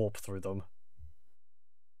pipes to warp through them.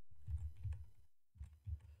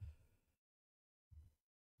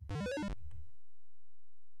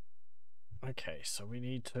 Okay, so we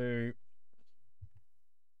need to...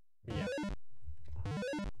 Yeah.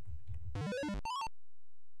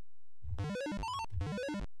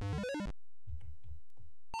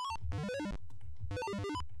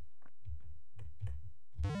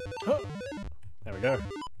 Huh. There we go.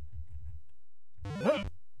 Huh.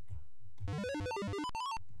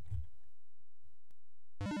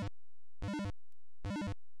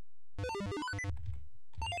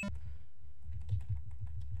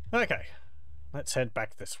 Okay, let's head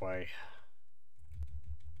back this way.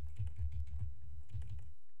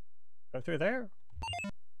 Go through there?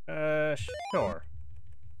 Sure.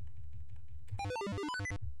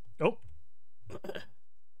 Oh.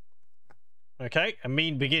 Okay, a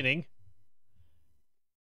mean beginning.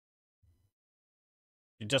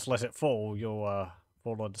 You just let it fall, you'll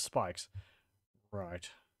fall onto spikes. Right.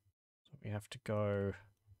 So we have to go...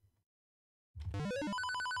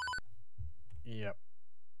 Yep.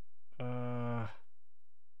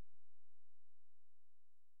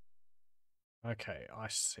 Okay, I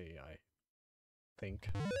see, I think.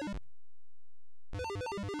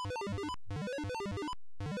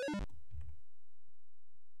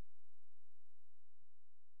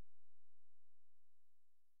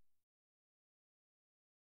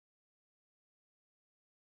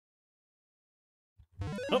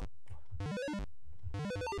 Oh.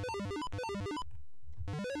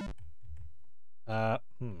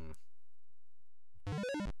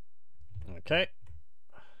 Okay.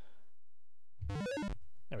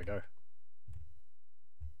 There we go.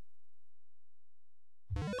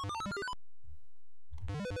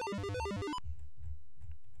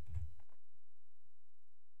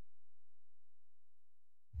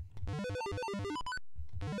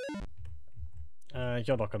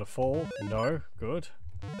 You're not gonna fall. No, good.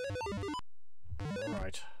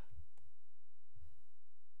 Right.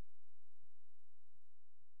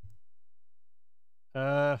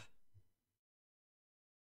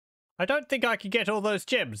 I don't think I can get all those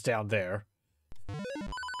gems down there.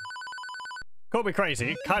 Call me crazy,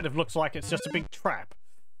 it kind of looks like it's just a big trap.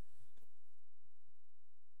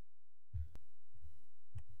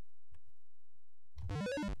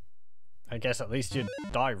 I guess at least you'd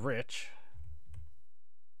die rich.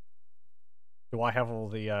 Do I have all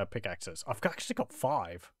the pickaxes? I've actually got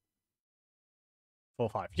 5. 4,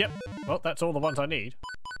 5. Yep. Well, that's all the ones I need.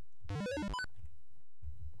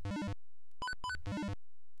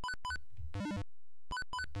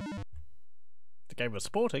 If the game was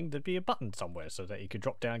sporting, there'd be a button somewhere so that you could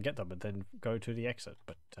drop down, get them, and then go to the exit.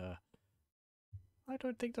 But I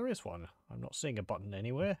don't think there is one. I'm not seeing a button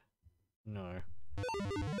anywhere. No.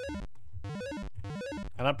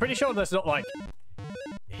 And I'm pretty sure there's not, like,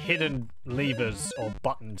 hidden levers or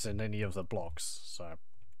buttons in any of the blocks, so...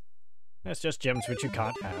 That's just gems which you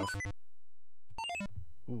can't have.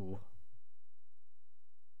 Ooh.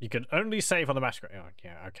 You can only save on the master. Oh,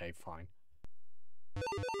 yeah, okay, fine.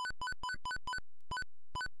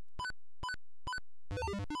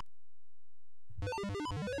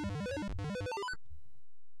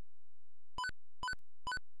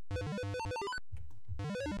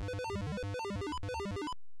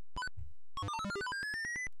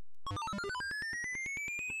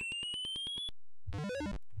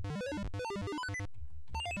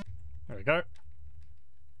 There we go.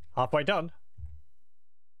 Halfway done.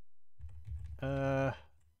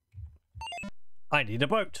 I need a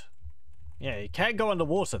boat. Yeah, you can go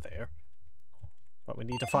underwater there. But we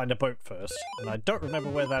need to find a boat first. And I don't remember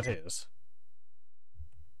where that is.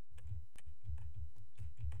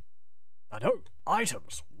 I know.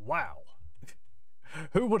 Items. Wow.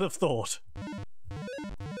 Who would have thought?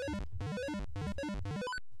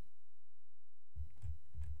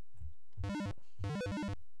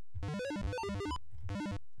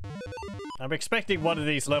 I'm expecting one of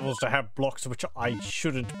these levels to have blocks which I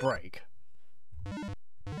shouldn't break.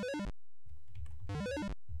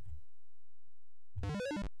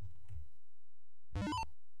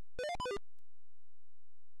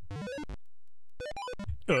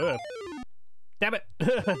 Damn it!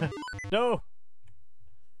 No!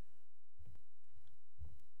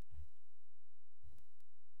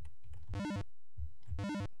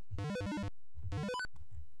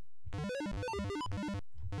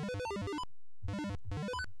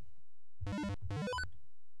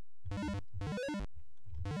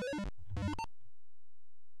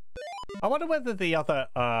 I wonder whether the other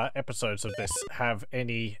episodes of this have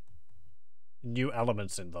any new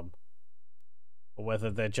elements in them. Or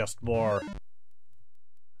whether they're just more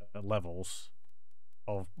levels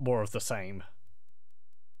of more of the same.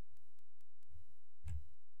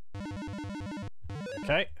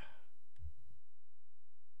 Okay.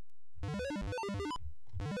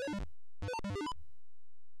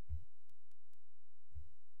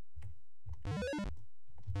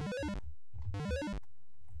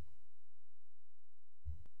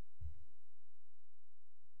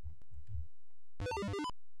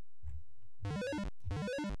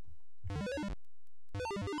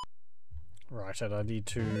 Right, and I need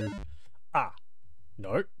to... Ah!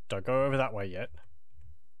 No, don't go over that way yet.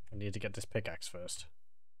 I need to get this pickaxe first.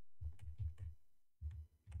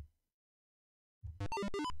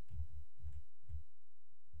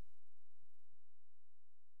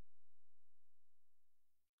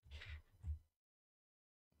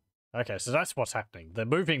 Okay, so that's what's happening. The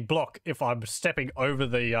moving block, if I'm stepping over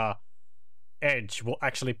the edge, will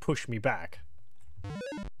actually push me back.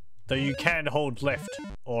 Though you can hold left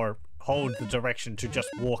or hold the direction to just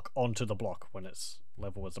walk onto the block when it's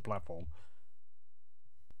level as a platform.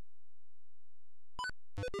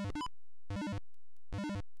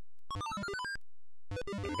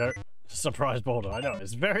 There we go. Surprise boulder. I know,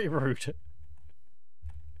 it's very rude. It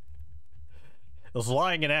was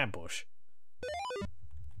lying in ambush.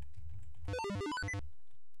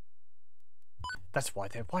 That's why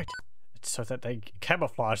they're white. It's so that they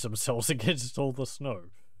camouflage themselves against all the snow.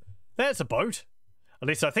 There's a boat. At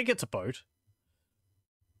least I think it's a boat.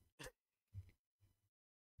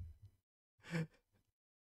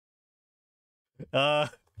 I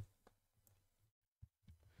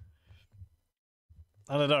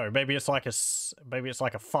don't know. Maybe it's like a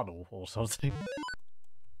funnel or something.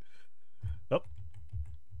 Oh.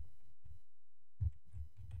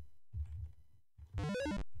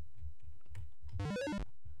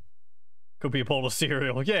 Could be a bowl of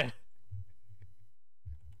cereal, yeah.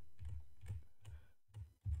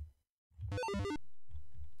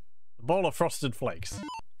 A bowl of frosted flakes.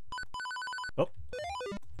 Oh.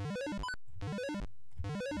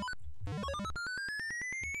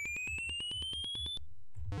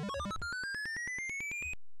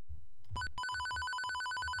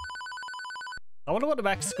 I wonder what the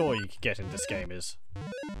max score you could get in this game is.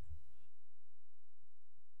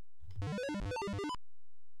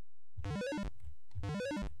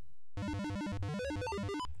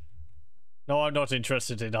 No, I'm not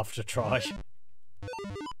interested enough to try.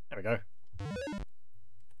 There we go.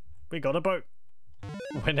 We got a boat.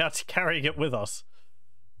 We're now carrying it with us.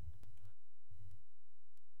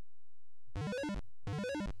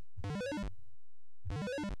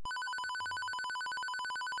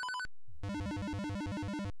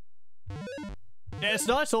 Yeah, it's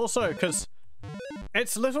nice also because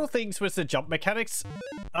it's little things with the jump mechanics.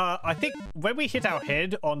 I think when we hit our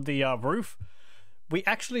head on the roof, we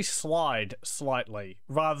actually slide slightly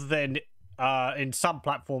rather than in some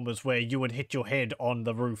platformers where you would hit your head on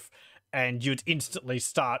the roof and you'd instantly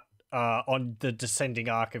start on the descending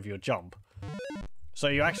arc of your jump. So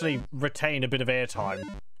you actually retain a bit of airtime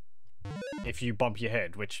if you bump your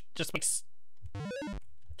head, which just makes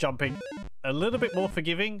jumping a little bit more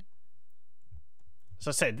forgiving. As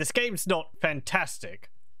I said, this game's not fantastic,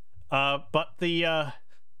 but the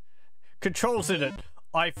controls in it,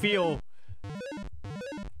 I feel,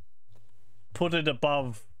 put it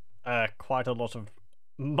above quite a lot of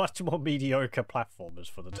much more mediocre platformers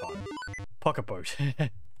for the time. Pocket boat.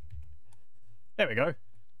 There we go.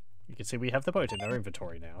 You can see we have the boat in our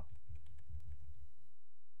inventory now.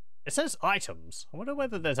 It says items. I wonder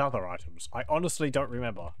whether there's other items. I honestly don't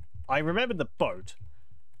remember. I remember the boat,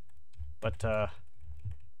 but okay.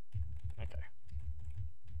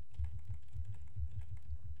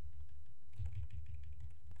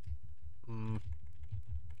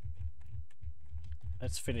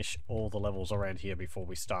 Let's finish all the levels around here before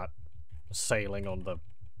we start sailing on the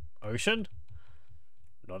ocean.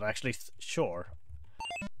 I'm not actually sure.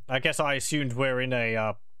 I guess I assumed we're in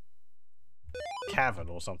a cavern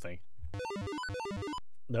or something.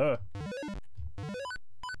 No.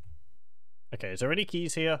 Okay, is there any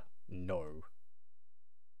keys here? No.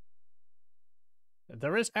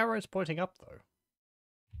 There is arrows pointing up, though.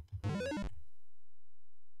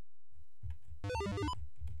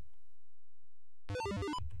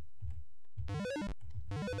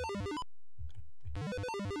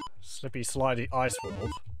 Slippy, slidey ice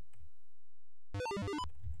world.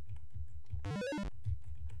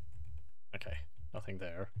 Okay, nothing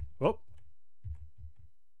there. Whoop.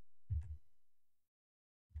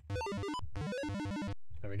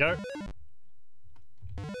 There we go.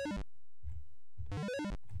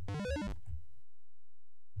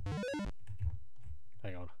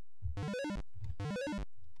 Hang on.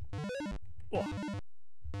 Whoa.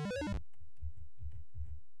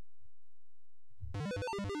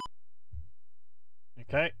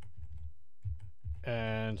 Okay.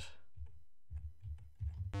 And...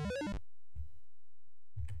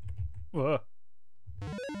 Whoa.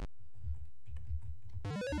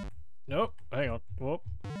 Nope. Hang on. Whoop.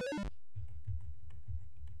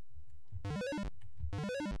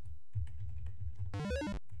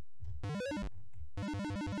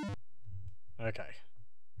 Okay.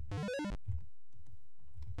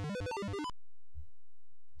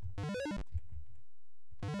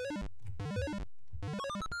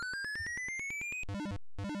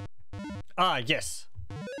 Ah, yes.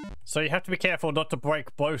 So you have to be careful not to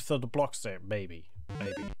break both of the blocks there. Maybe.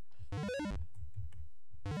 Maybe.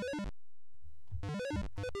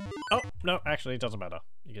 Oh, no, actually, it doesn't matter.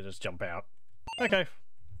 You can just jump out. Okay.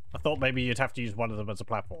 I thought maybe you'd have to use one of them as a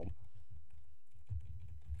platform.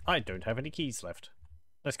 I don't have any keys left.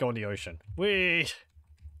 Let's go in the ocean. Whee!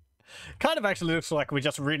 Kind of actually looks like we're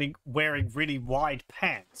just really wearing really wide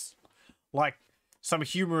pants. Like some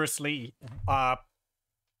humorously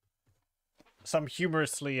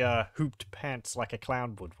hooped pants like a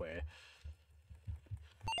clown would wear.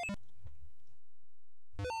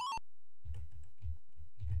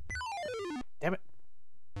 Damn it.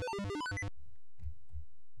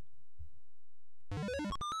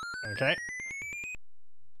 Okay.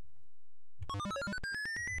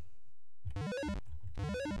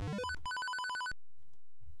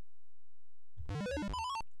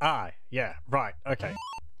 Ah, yeah, right, okay.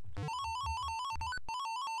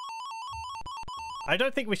 I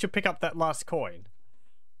don't think we should pick up that last coin.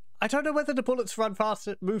 I don't know whether the bullets run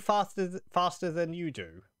faster, move faster than you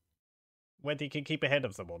do. Whether you can keep ahead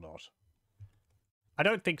of them or not. I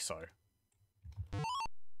don't think so.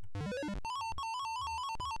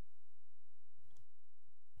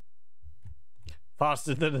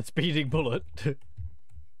 Faster than a speeding bullet.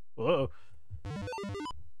 Whoa.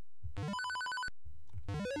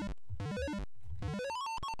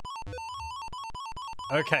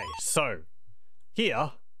 Okay, so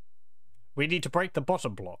here we need to break the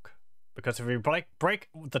bottom block, because if we break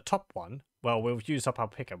the top one, well, we'll use up our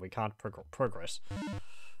pick and we can't progress.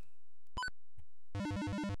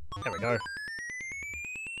 There we go.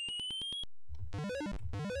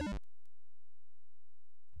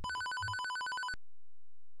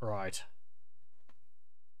 Right.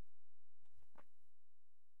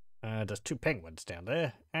 There's 2 penguins down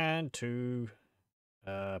there and 2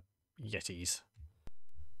 yetis.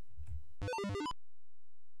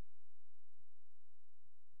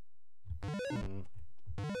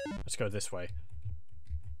 Let's go this way.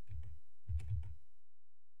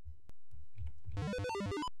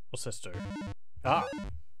 What's this do? Ah,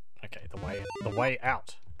 okay, the way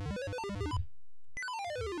out.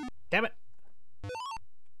 Damn it!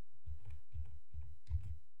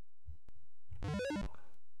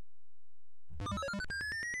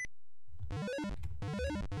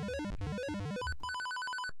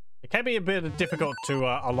 can be a bit difficult to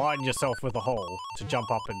align yourself with the hole to jump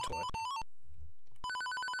up into it.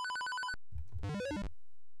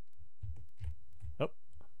 Oh.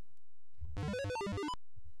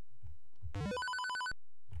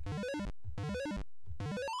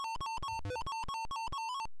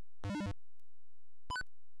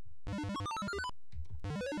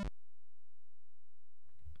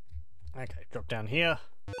 Okay, drop down here.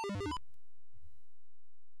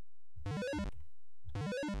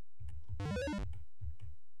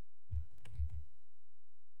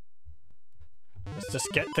 Let's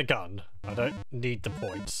just get the gun. I don't need the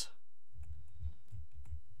points.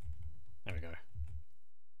 There we go.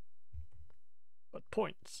 But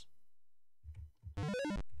points.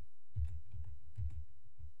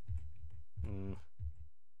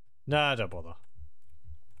 Nah, don't bother.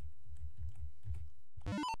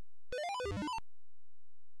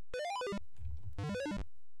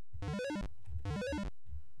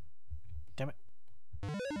 Damn it.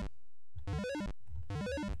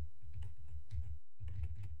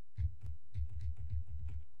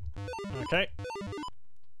 Okay.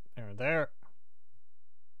 There and there.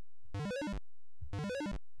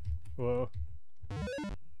 Whoa.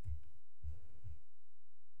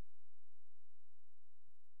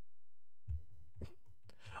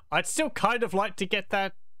 I'd still kind of like to get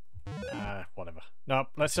that. Whatever. No,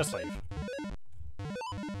 let's just leave.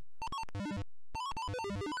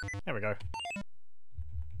 There we go.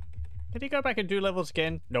 Did he go back and do levels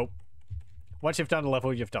again? Nope. Once you've done a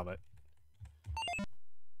level, you've done it.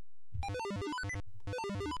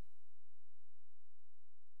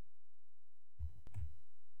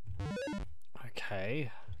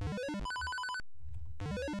 Okay.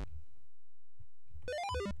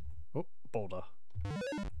 Oh, boulder.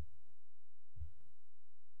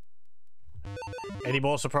 Any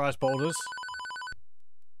more surprise boulders?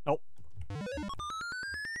 Nope.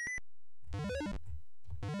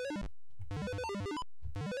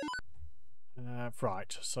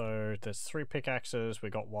 Right, so there's 3 pickaxes.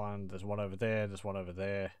 We got one. There's one over there. There's one over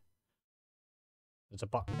there. There's a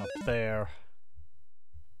button up there.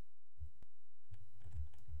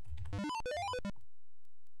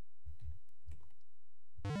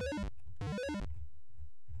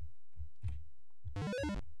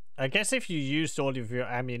 I guess if you used all of your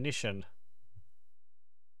ammunition...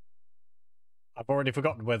 I've already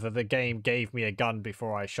forgotten whether the game gave me a gun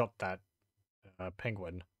before I shot that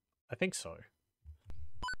penguin. I think so.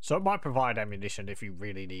 So it might provide ammunition if you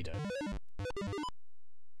really need it.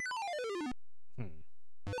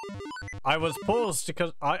 I was paused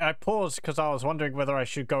because I paused because I was wondering whether I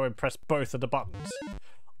should go and press both of the buttons.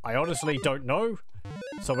 I honestly don't know,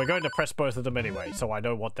 so we're going to press both of them anyway, so I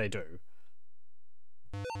know what they do.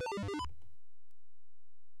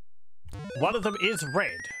 One of them is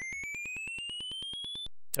red.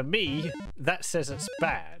 To me, that says it's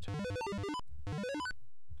bad.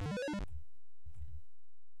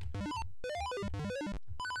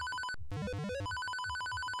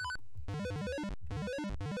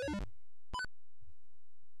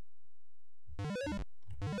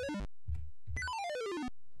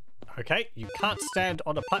 Okay, you can't stand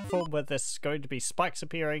on a platform where there's going to be spikes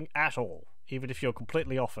appearing at all, even if you're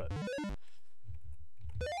completely off it.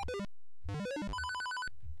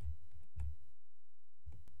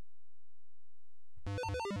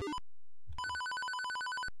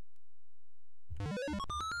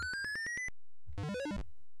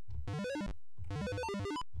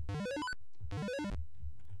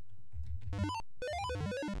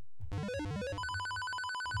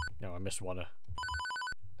 No, I missed one.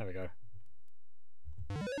 There we go.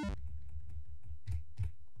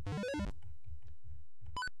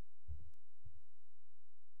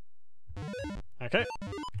 Okay.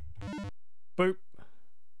 Boop.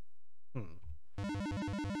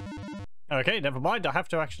 Okay, never mind. I have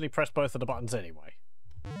to actually press both of the buttons anyway.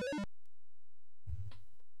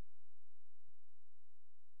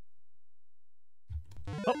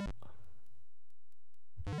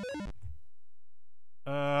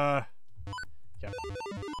 Oh. Yep.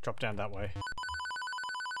 Drop down that way.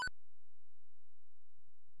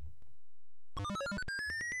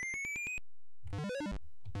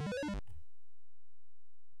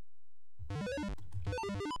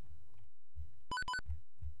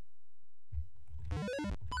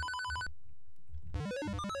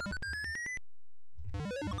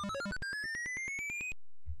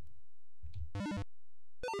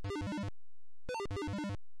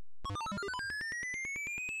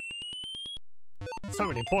 So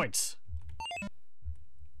many points.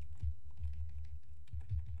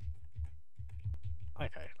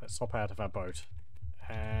 Okay, let's hop out of our boat.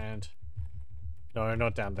 And... no,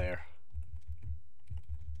 not down there.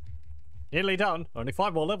 Nearly done. Only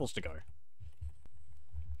 5 more levels to go.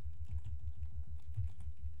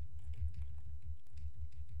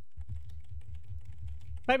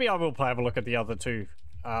 Maybe I will have a look at the other two,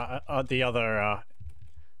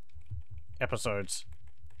 episodes.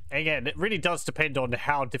 Again, it really does depend on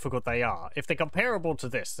how difficult they are. If they're comparable to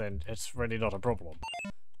this, then it's really not a problem.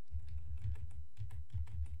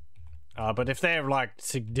 But if they're, like,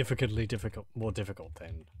 significantly more difficult,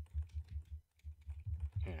 then...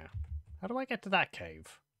 yeah. How do I get to that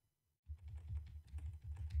cave?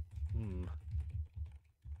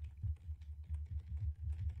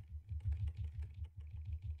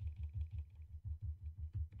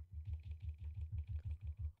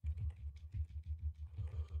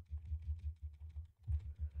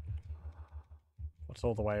 What's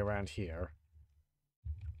all the way around here?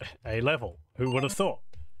 A level. Who would have thought?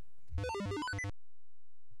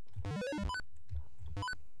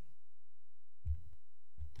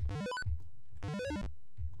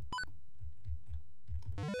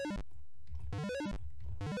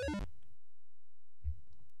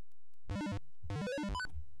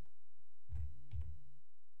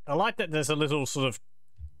 I like that there's a little sort of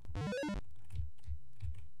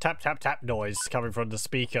tap tap tap noise coming from the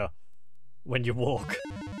speaker when you walk.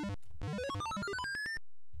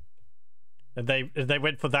 And they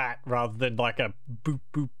went for that rather than like a boop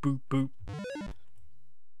boop boop boop.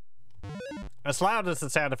 As loud as the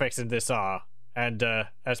sound effects in this are, and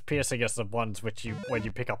as piercing as the ones when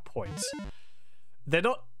you pick up points, they're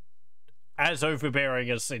not as overbearing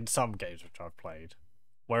as in some games which I've played,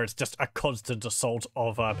 where it's just a constant assault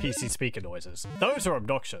of PC speaker noises. Those are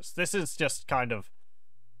obnoxious. This is just kind of...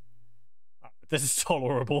 this is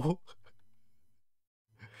tolerable.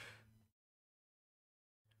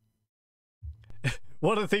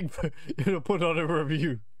 What a thing for you to put on a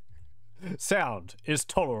review. Sound is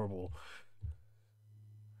tolerable.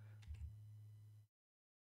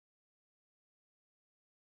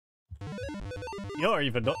 You're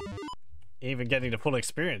even not even getting the full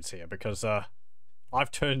experience here because I've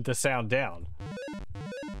turned the sound down.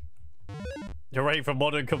 You're ready for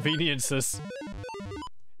modern conveniences.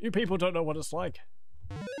 You people don't know what it's like.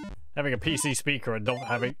 Having a PC speaker and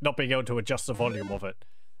not being able to adjust the volume of it.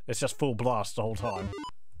 It's just full blast the whole time.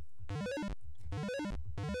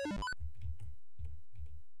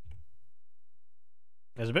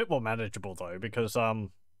 It's a bit more manageable though, because I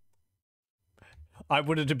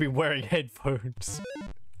wouldn't have been wearing headphones.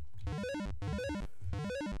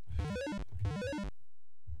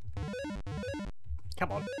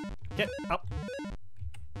 Come on, get up.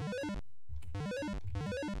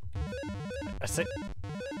 That's it.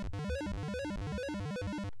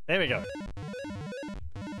 There we go.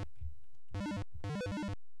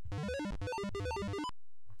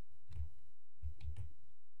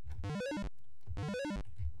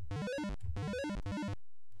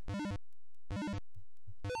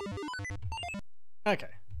 Okay.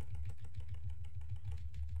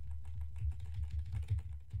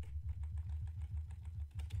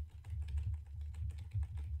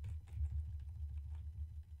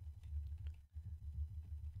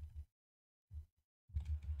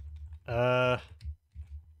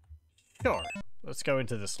 Sure. Let's go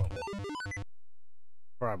into this level.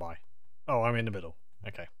 Where am I? Oh, I'm in the middle.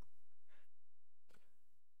 Okay.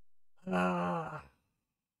 Huh.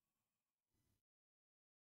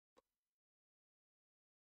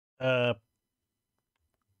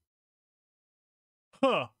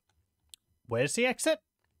 Where's the exit?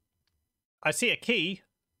 I see a key.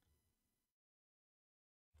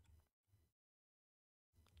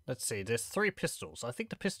 Let's see, there's 3 pistols. I think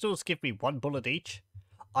the pistols give me 1 bullet each.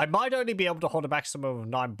 I might only be able to hold a maximum of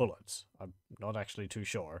 9 bullets. I'm not actually too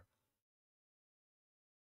sure.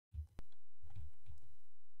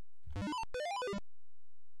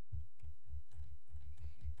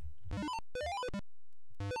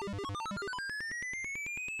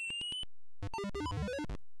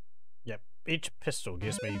 Yep, each pistol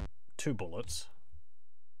gives me 2 bullets.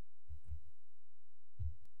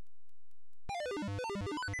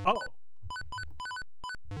 Oh.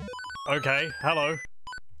 Okay, hello.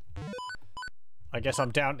 I guess I'm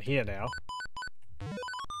down here now.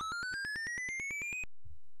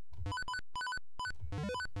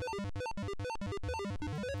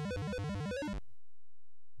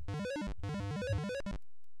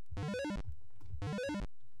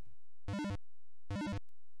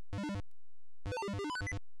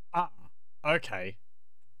 Ah, okay.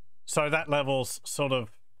 So that level's sort of...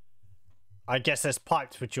 I guess there's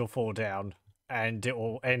pipes which you'll fall down, and it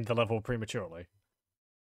will end the level prematurely.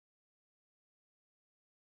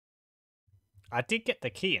 I did get the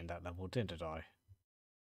key in that level, didn't I?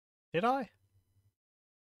 Did I?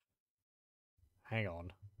 hang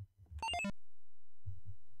on.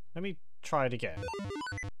 Let me try it again.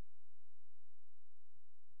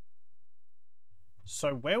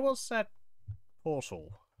 So where was that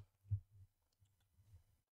portal?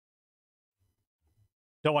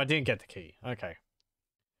 No, I didn't get the key. Okay.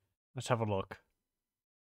 Let's have a look.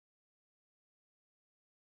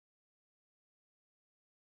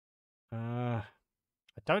 I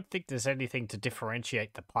don't think there's anything to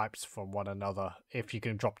differentiate the pipes from one another, if you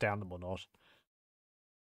can drop down them or not.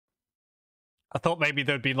 I thought maybe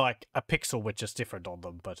there'd be like a pixel which is different on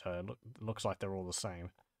them, but looks like they're all the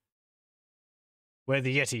same. Where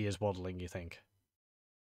the yeti is waddling, you think?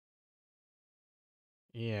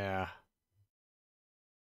 Yeah.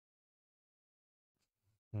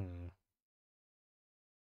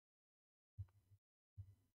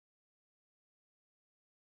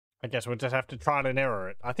 I guess we'll just have to try and error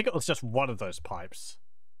it. I think it was just one of those pipes.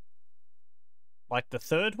 Like the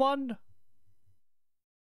third one?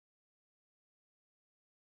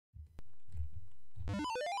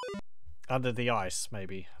 Under the ice,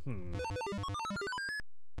 maybe.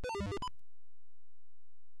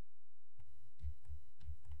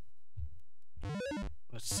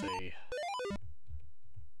 Let's see.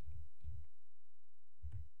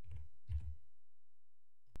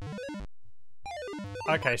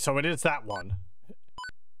 Okay, so it is that one.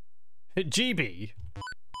 GB.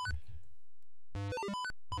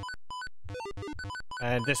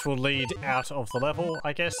 And this will lead out of the level,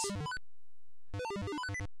 I guess.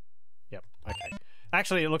 Yep, okay.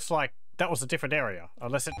 Actually, it looks like that was a different area.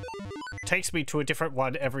 Unless it takes me to a different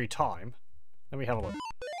one every time. Let me have a look.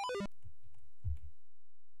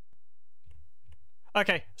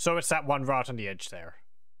 Okay, so it's that one right on the edge there.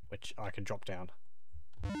 Which I can drop down.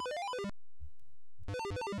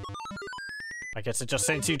 I guess it just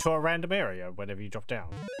sends you to a random area whenever you drop down.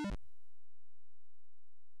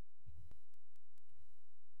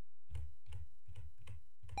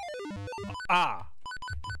 Ah!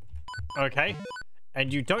 Okay.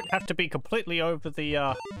 And you don't have to be completely over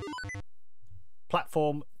the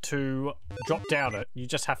platform to drop down it. You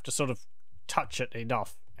just have to sort of touch it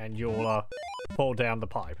enough and you'll fall down the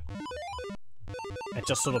pipe. It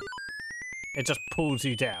just sort of... it just pulls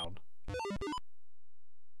you down.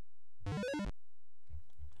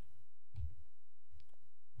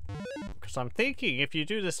 Because I'm thinking if you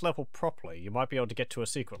do this level properly, you might be able to get to a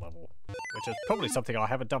secret level. Which is probably something I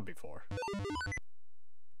haven't done before.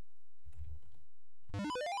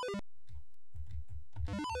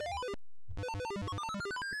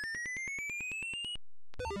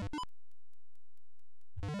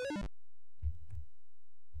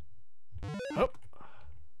 Oh.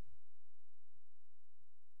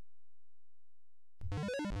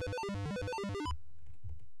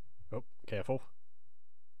 Oh, careful.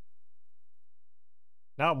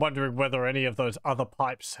 Now I'm wondering whether any of those other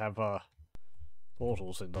pipes have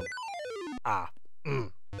portals in them. Ah.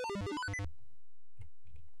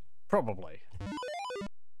 Probably.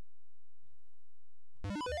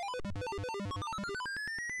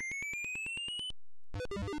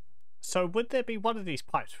 So would there be one of these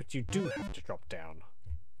pipes which you do have to drop down?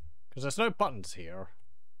 Because there's no buttons here.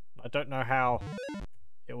 I don't know how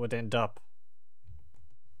it would end up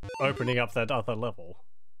opening up that other level.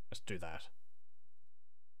 Let's do that.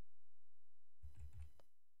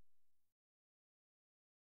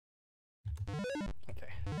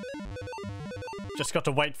 Okay. Just got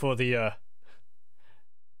to wait for the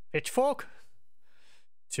pitchfork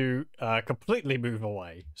to completely move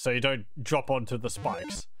away so you don't drop onto the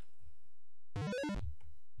spikes.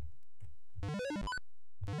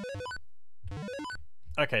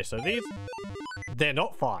 Okay, so these, they're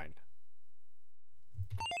not fine.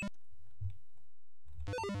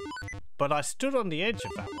 But I stood on the edge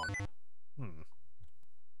of that one.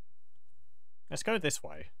 Let's go this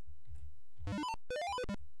way.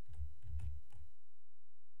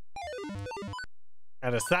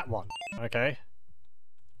 And it's that one, okay?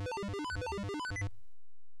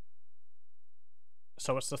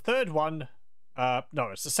 So it's the third one. No,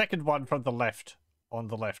 it's the second one from the left, on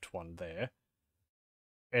the left one there.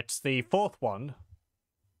 It's the fourth one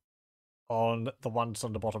on the ones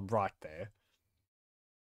on the bottom right there.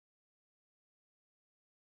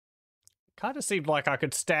 Kind of seemed like I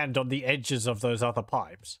could stand on the edges of those other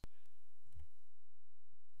pipes.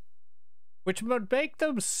 Which would make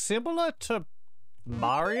them similar to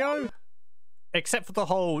Mario? Except for the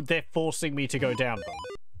whole, they're forcing me to go down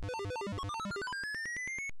them.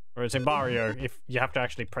 Whereas in Mario, if you have to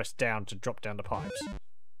actually press down to drop down the pipes.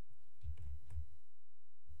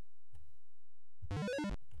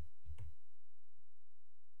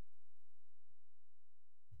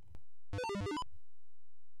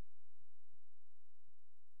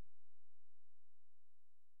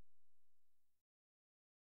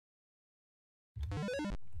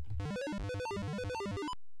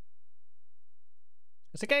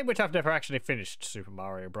 It's a game which I've never actually finished, Super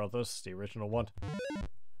Mario Brothers, the original one.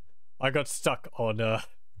 I got stuck on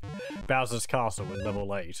Bowser's Castle in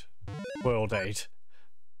level 8. World 8.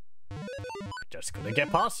 I just couldn't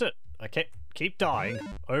get past it. I keep dying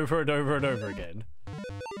over and over and over again.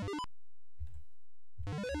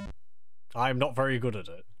 I'm not very good at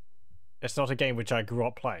it. It's not a game which I grew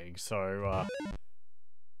up playing, so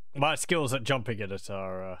my skills at jumping in it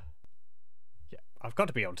are yeah, I've got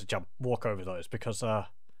to be able to walk over those, because I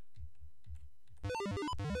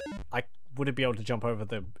wouldn't be able to jump over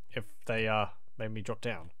them if they made me drop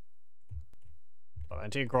down. But I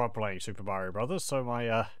did grow up playing Super Mario Brothers, so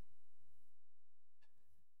my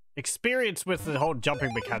experience with the whole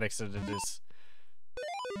jumping mechanics in it is...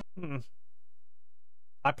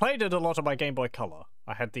 I played it a lot on my Game Boy Color.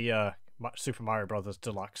 I had the Super Mario Brothers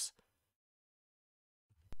Deluxe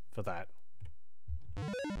for that.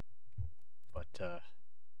 But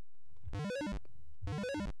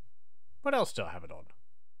what else do I have it on?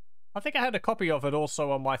 I think I had a copy of it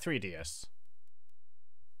also on my 3DS.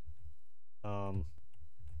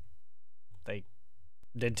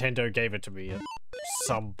 Nintendo gave it to me at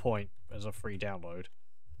some point as a free download.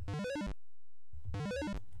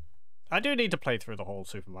 I do need to play through the whole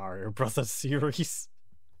Super Mario Brothers series.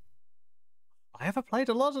 I haven't played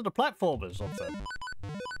a lot of the platformers of them.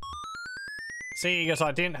 Seeing as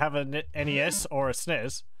I didn't have a NES or a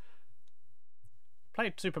SNES,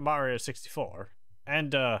 played Super Mario 64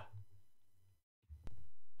 and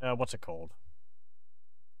what's it called?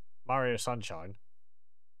 Mario Sunshine.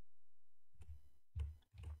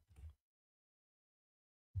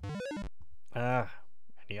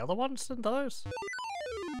 Any other ones than those?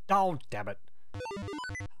 Oh, damn it.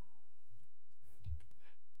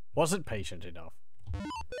 Wasn't patient enough.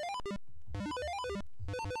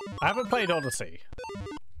 I haven't played Odyssey.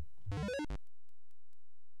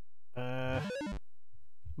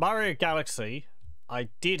 Mario Galaxy, I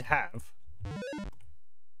did have.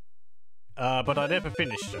 But I never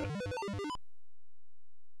finished it.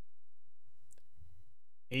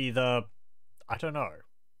 Either, I don't know,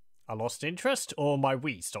 I lost interest or my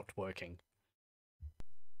Wii stopped working.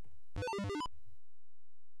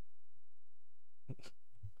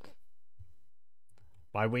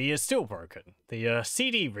 My Wii is still broken. The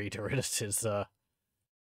CD reader in it is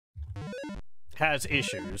has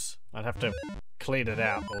issues. I'd have to clean it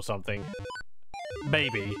out or something.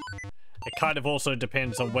 Maybe. It kind of also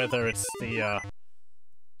depends on whether it's the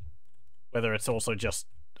whether it's also just,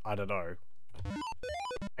 I don't know,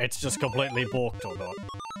 it's just completely balked or not.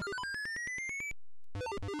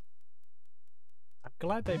 I'm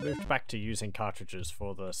glad they moved back to using cartridges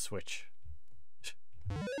for the Switch.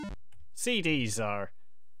 CDs are,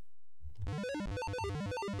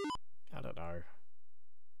 I don't know,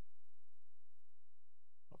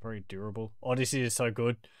 not very durable. Odyssey is so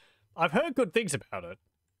good. I've heard good things about it.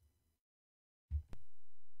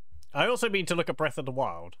 I also mean to look at Breath of the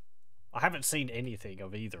Wild. I haven't seen anything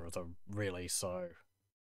of either of them, really, so...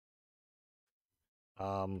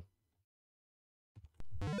 I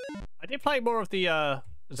did play more of the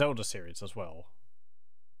Zelda series as well.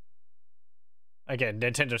 Again,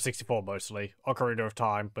 Nintendo 64 mostly. Ocarina of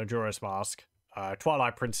Time, Majora's Mask,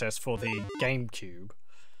 Twilight Princess for the GameCube.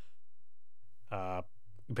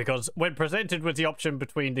 Because when presented with the option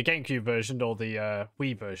between the GameCube version or the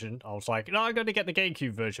Wii version, I was like, no, I'm going to get the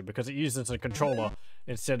GameCube version because it uses a controller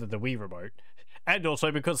instead of the Wii remote. And also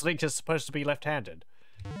because Link is supposed to be left-handed.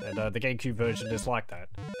 And the GameCube version is like that.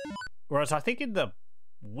 Whereas I think in the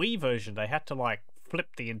Wii version, they had to, like,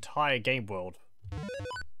 flip the entire game world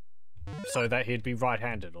so that he'd be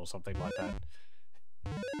right-handed or something like that.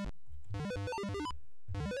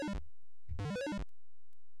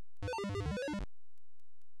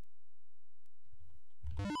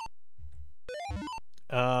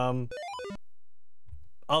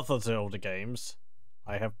 Other Zelda games,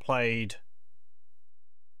 I have played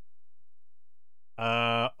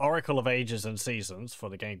Oracle of Ages and Seasons for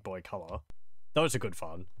the Game Boy Color. Those are good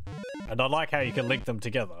fun. And I like how you can link them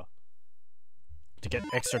together to get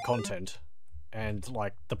extra content and,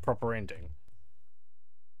 like, the proper ending.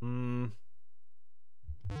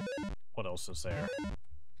 What else is there?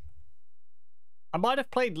 I might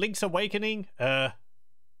have played Link's Awakening, at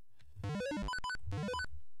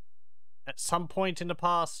some point in the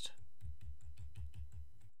past.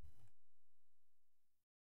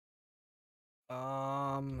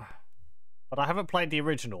 But I haven't played the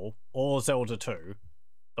original or Zelda 2,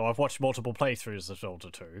 though I've watched multiple playthroughs of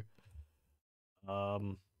Zelda 2.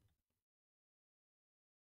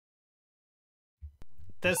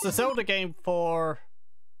 There's the Zelda game for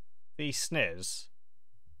the SNES,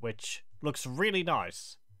 which looks really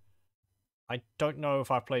nice. I don't know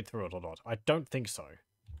if I played through it or not. I don't think so.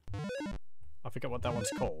 I forget what that one's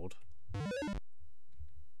called. I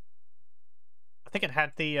think it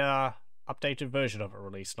had the updated version of it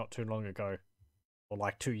released not too long ago. Or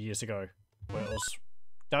like 2 years ago. Where it was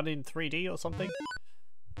done in 3D or something.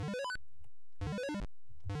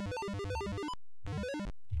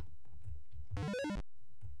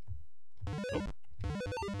 Oh.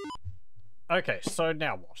 Okay, so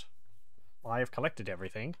now what? I have collected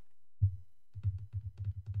everything.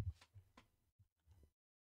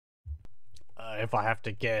 If I have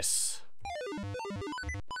to guess...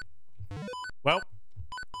 Well...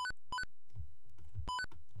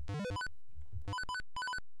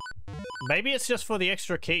 maybe it's just for the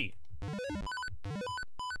extra key.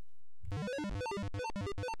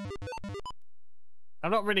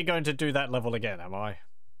 I'm not really going to do that level again, am I?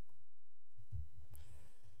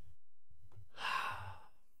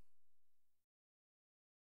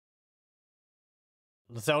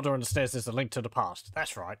 The Zelda and the stairs is a link to the past.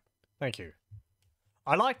 That's right. Thank you.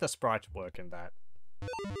 I like the sprite work in that.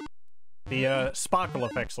 The sparkle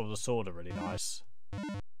effects on the sword are really nice.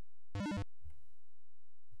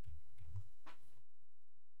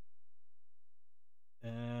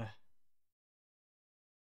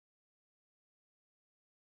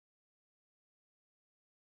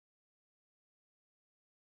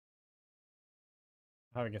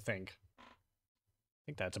 Having a think. I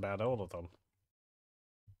think that's about all of them.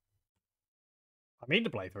 I mean to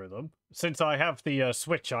play through them. Since I have the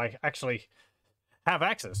Switch, I actually have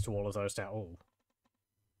access to all of those now. Oh.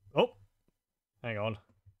 Oh. Hang on.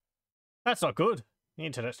 That's not good. The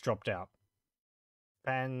internet's dropped out.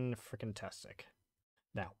 Fan-frickin-tastic.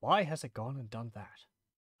 Now, why has it gone and done that?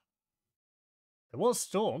 There was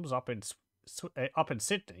storms up in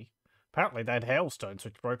Sydney. Apparently they had hailstones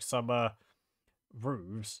which broke some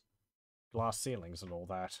roofs, glass ceilings and all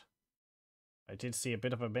that. I did see a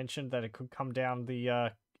bit of a mention that it could come down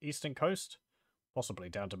the eastern coast, possibly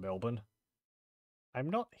down to Melbourne. I'm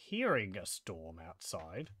not hearing a storm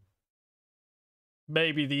outside.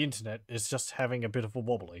 Maybe the internet is just having a bit of a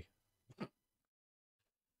wobbly.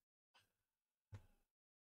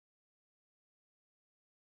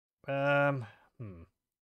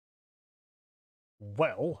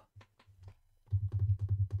 Well,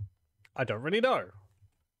 I don't really know.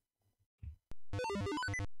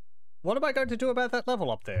 What am I going to do about that level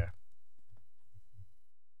up there?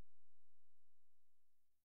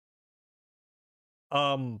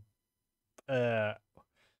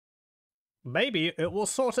 Maybe it will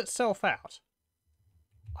sort itself out.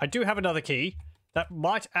 I do have another key that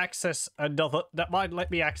might access another, that might let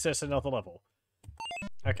me access another level.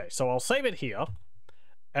 Okay, so I'll save it here,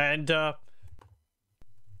 and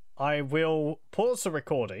I will pause the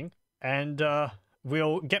recording, and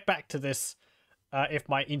we'll get back to this if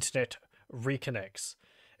my internet reconnects.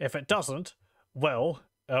 If it doesn't, well,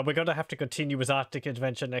 we're going to have to continue with Arctic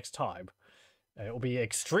Adventure next time. It will be an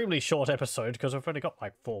extremely short episode because I've only got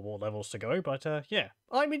like 4 more levels to go, but yeah,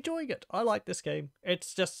 I'm enjoying it. I like this game.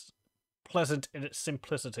 It's just pleasant in its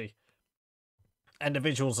simplicity. And the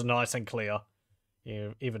visuals are nice and clear. You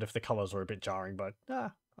know, even if the colours are a bit jarring, but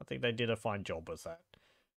I think they did a fine job with that.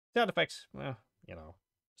 Sound effects, well, you know,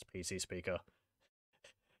 it's PC speaker.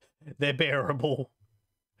 They're bearable.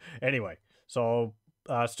 Anyway, so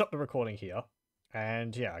stop the recording here.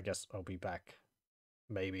 And yeah, I guess I'll be back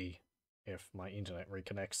maybe if my internet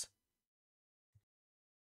reconnects.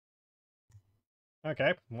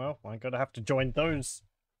 Okay, well, I'm going to have to join those.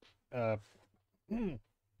 I'm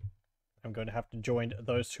going to have to join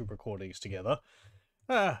those 2 recordings together.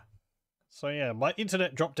 So yeah, my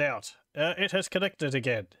internet dropped out. It has connected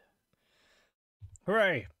again.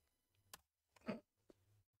 Hooray!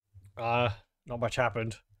 Not much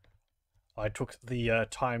happened. I took the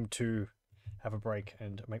time to have a break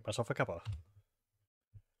and make myself a cuppa.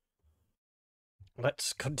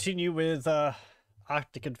 Let's continue with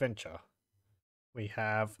Arctic Adventure. We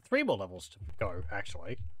have 3 more levels to go,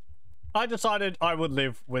 actually. I decided I would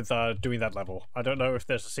live with doing that level. I don't know if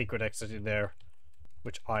there's a secret exit in there,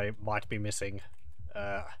 which I might be missing.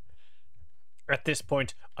 At this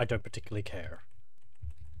point, I don't particularly care.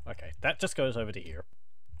 Okay, that just goes over to here.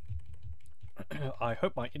 I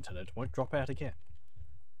hope my internet won't drop out again.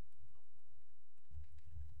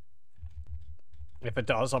 If it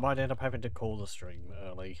does, I might end up having to call the stream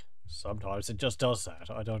early. Sometimes it just does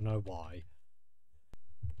that. I don't know why.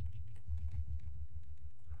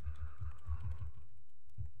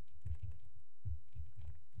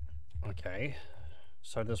 Okay.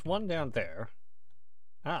 So there's one down there.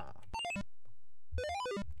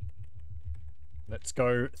 Let's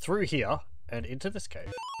go through here and into this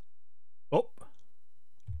cave. Oh.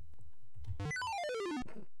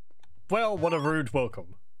 Well, what a rude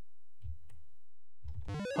welcome.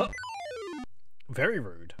 Huh. Very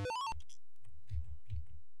rude.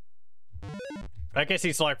 I guess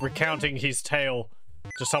he's like recounting his tale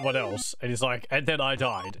to someone else, and he's like, and then I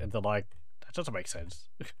died, and they're like, that doesn't make sense.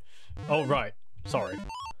 Oh, right. Sorry.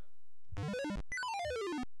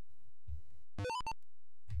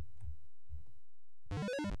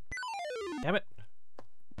 Damn it.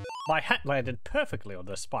 My hat landed perfectly on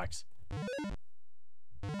those spikes.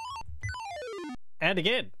 And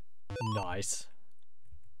again. Nice.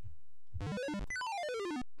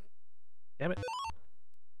 Damn it.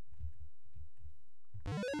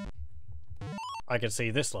 I can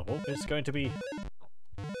see this level is going to be...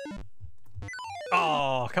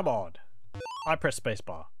 Oh, come on. I press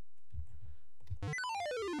spacebar.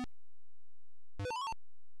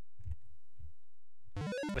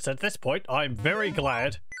 So at this point, I'm very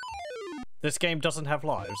glad this game doesn't have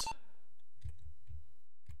lives.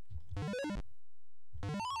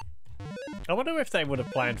 I wonder if they would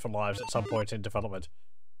have planned for lives at some point in development.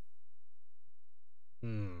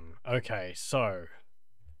 Okay, so...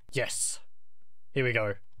 Yes. Here we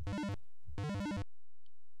go.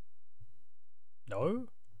 No?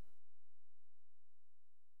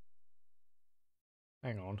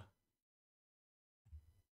 Hang on.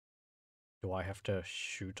 Do I have to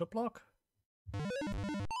shoot a block?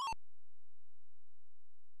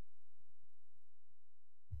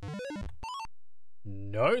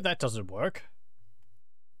 No, that doesn't work.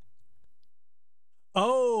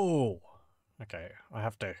 Oh! Okay, I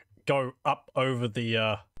have to go up over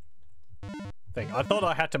the thing. I thought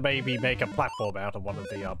I had to maybe make a platform out of one of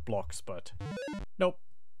the blocks, but nope.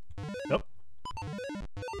 Nope.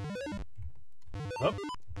 Nope.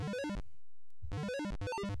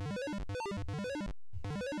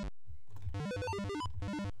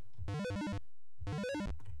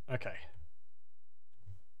 Okay.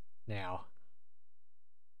 Now.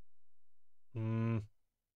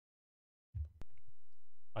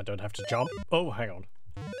 I don't have to jump. Oh, hang on.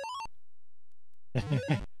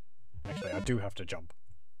 Actually, I do have to jump.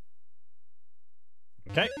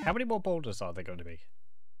 Okay, how many more boulders are there going to be?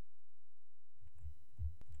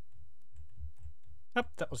 Yep,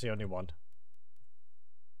 that was the only one.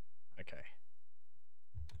 Okay.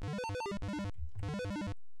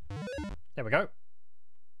 There we go.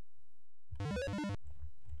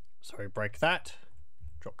 So break that.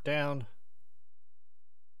 Drop down.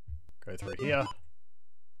 Go through here.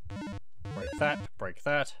 Break that, break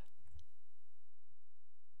that.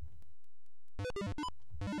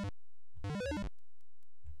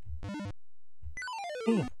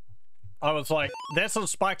 Ooh. I was like, there's some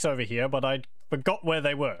spikes over here, but I forgot where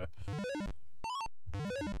they were.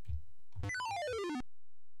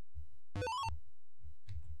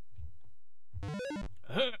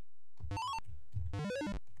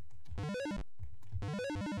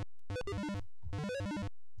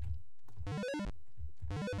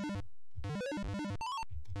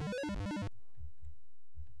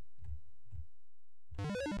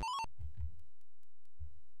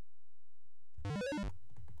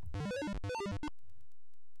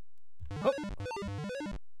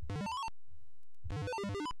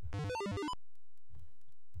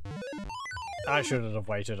 I shouldn't have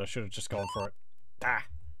waited. I should have just gone for it. Ah.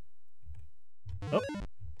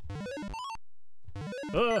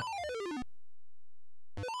 Oh.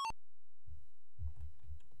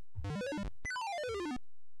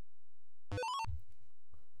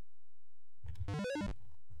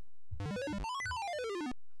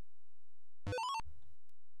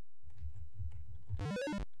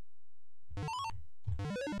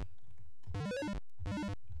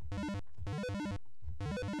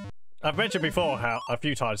 I've mentioned before a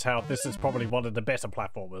few times how this is probably one of the better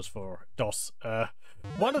platformers for DOS.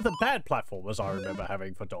 One of the bad platformers I remember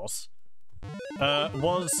having for DOS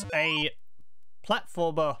was a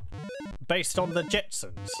platformer based on the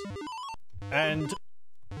Jetsons. And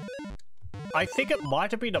I think it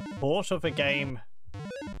might have been a port of a game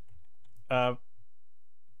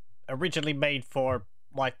originally made for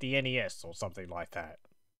like the NES or something like that.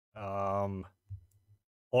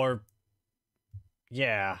 Or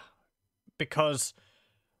yeah. Because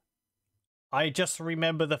I just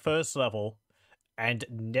remember the first level and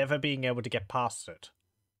never being able to get past it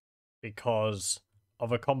because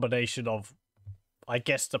of a combination of, I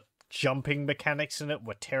guess, the jumping mechanics in it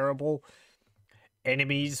were terrible,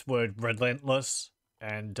 enemies were relentless,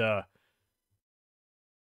 and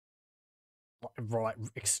like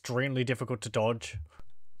extremely difficult to dodge.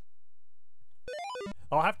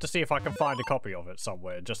 I'll have to see if I can find a copy of it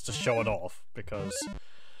somewhere just to show it off, because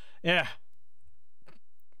yeah.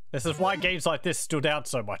 This is why games like this stood out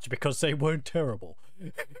so much, because they weren't terrible.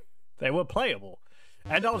 They were playable.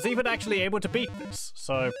 And I was even actually able to beat this.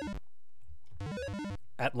 So,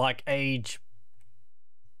 at like age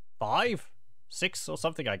 5, 6 or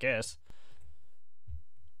something, I guess.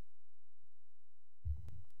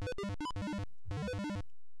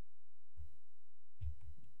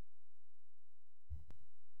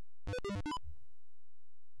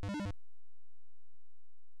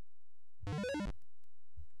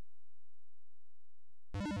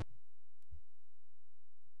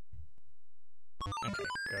 Okay,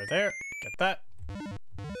 go there, get that.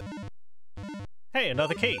 Hey,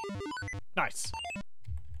 another key. Nice.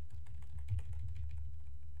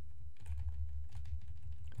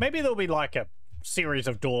 Maybe there'll be like a series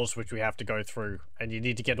of doors which we have to go through, and you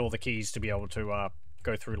need to get all the keys to be able to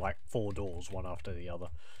go through like 4 doors, one after the other.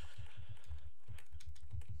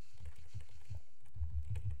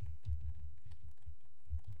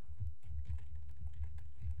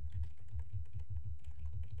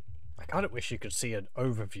 I kind of wish you could see an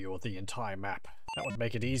overview of the entire map. That would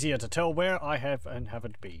make it easier to tell where I have and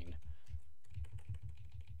haven't been.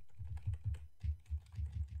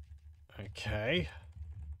 Okay.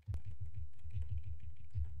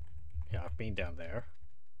 Yeah, I've been down there.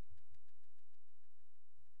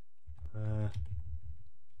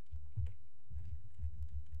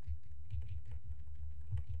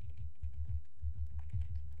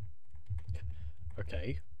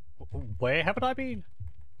 Okay. Where haven't I been?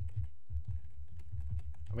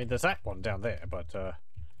 I mean, there's that one down there, but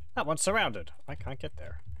that one's surrounded. I can't get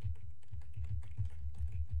there.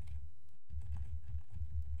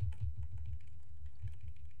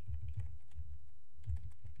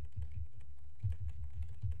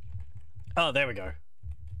 Oh, there we go.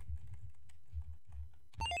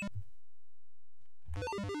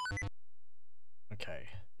 Okay.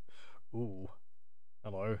 Ooh.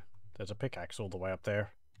 Hello. There's a pickaxe all the way up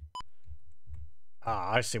there.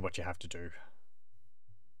 Ah, I see what you have to do.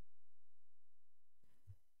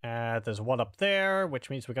 There's one up there, which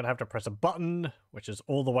means we're gonna have to press a button, which is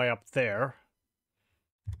all the way up there.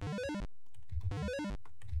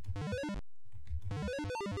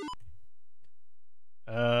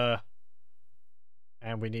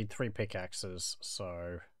 And we need 3 pickaxes,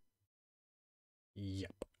 so...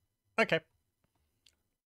 Yep. Okay.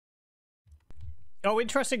 Oh,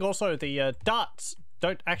 interesting also, the darts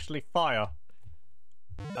don't actually fire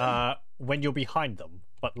when you're behind them,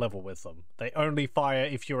 but level with them. They only fire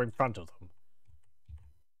if you're in front of them.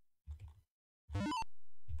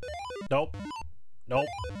 Nope. Nope.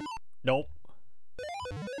 Nope.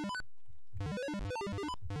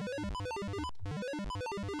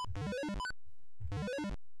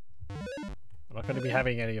 I'm not going to be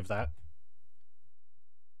having any of that.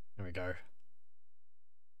 There we go.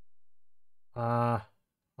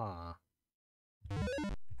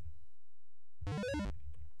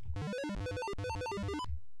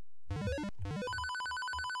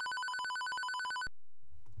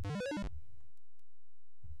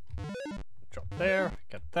 Drop there,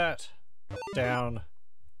 get that, drop down,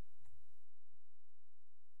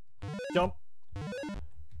 jump.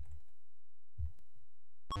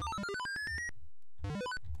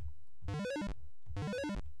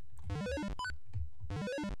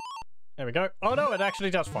 There we go. Oh no, it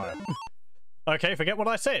actually does fire. Okay, forget what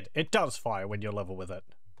I said. It does fire when you're level with it.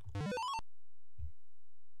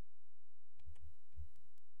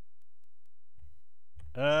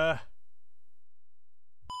 Oh,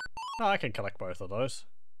 I can collect both of those.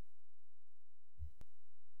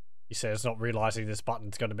 He says not realizing this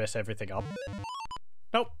button's gonna mess everything up.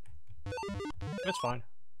 Nope. It's fine.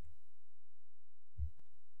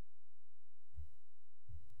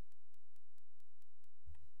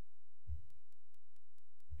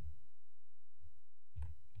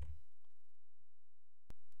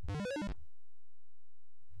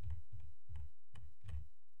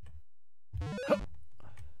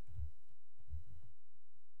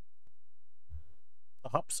 The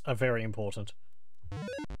hops are very important.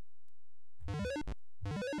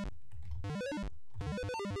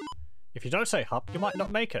 If you don't say hop, you might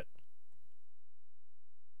not make it.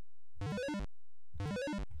 It's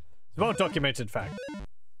a well-documented fact.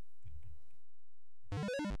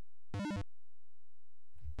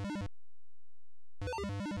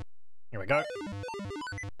 Here we go.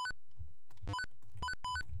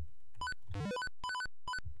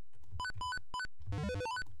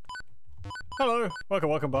 Hello,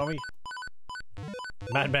 welcome, Barmy.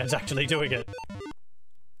 Madman's actually doing it.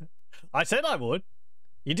 I said I would.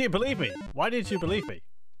 You didn't believe me. Why didn't you believe me?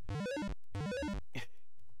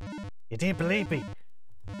 You didn't believe me.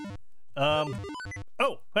 Oh,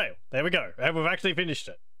 hey, there we go. And we've actually finished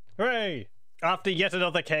it. Hooray! After yet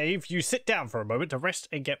another cave, you sit down for a moment to rest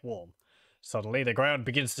and get warm. Suddenly, the ground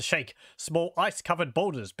begins to shake. Small ice-covered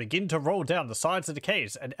boulders begin to roll down the sides of the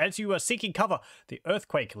caves, and as you are seeking cover, the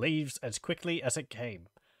earthquake leaves as quickly as it came.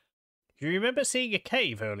 You remember seeing a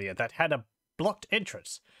cave earlier that had a blocked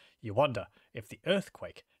entrance. You wonder if the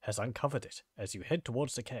earthquake has uncovered it as you head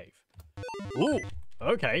towards the cave. Ooh,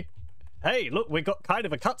 okay. Hey, look, we got kind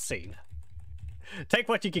of a cutscene. Take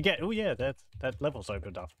what you can get. Oh yeah, that level's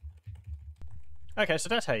opened up. Okay, so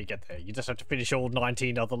that's how you get there. You just have to finish all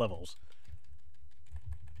 19 other levels.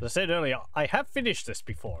 As I said earlier, I have finished this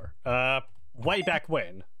before. Way back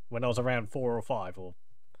when I was around 4 or 5, or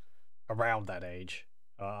around that age.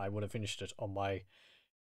 I would have finished it on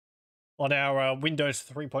our Windows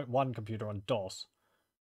 3.1 computer on DOS.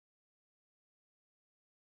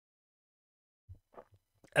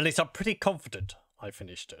 At least I'm pretty confident I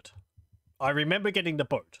finished it. I remember getting the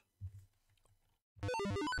boat.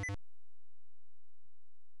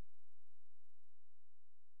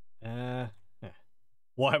 Yeah.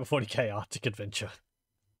 Warhammer 40k Arctic Adventure.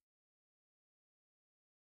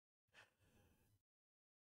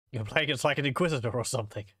 You're playing it's like an Inquisitor or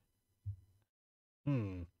something.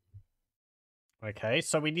 Okay,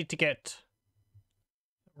 so we need to get...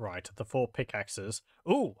 Right, the 4 pickaxes.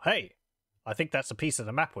 Ooh, hey! I think that's a piece of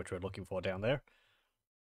the map which we're looking for down there.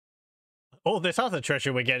 All this other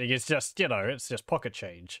treasure we're getting is just, you know, it's just pocket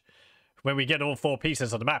change. When we get all 4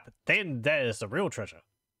 pieces of the map, then there's the real treasure.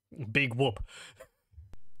 Big whoop.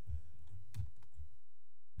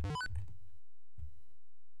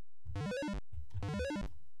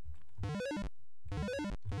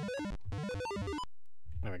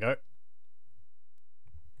 There we go.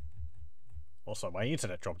 Also, my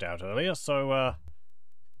internet dropped out earlier, so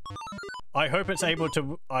I hope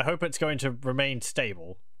it's going to remain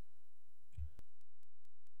stable.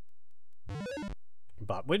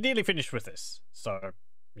 But we're nearly finished with this. So,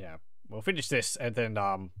 yeah, we'll finish this and then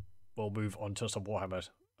we'll move on to some Warhammer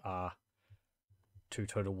 2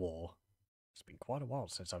 Total War. It's been quite a while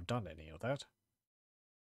since I've done any of that.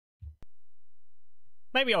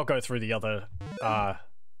 Maybe I'll go through the other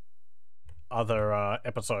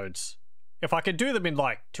episodes. If I can do them in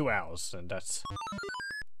like 2 hours, and that's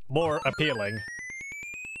more appealing.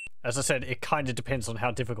 As I said, it kind of depends on how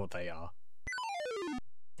difficult they are.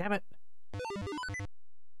 Damn it.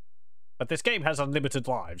 But this game has unlimited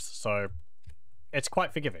lives, so it's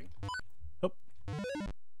quite forgiving. Oop.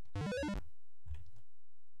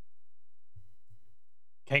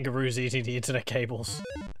 Kangaroos eating the internet cables.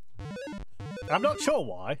 I'm not sure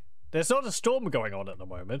why. There's not a storm going on at the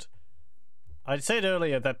moment. I said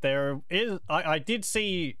earlier that there is... I did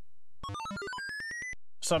see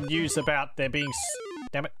some news about there being...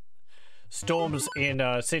 Damn it. Storms in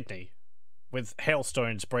Sydney. With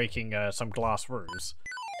hailstones breaking some glass roofs.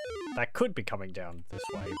 That could be coming down this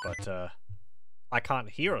way, but I can't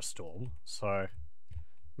hear a storm, so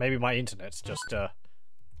maybe my internet's just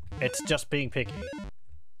it's just being picky.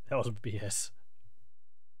 That was BS.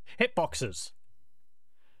 Hitboxes.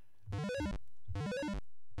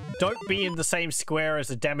 Don't be in the same square as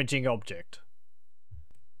a damaging object.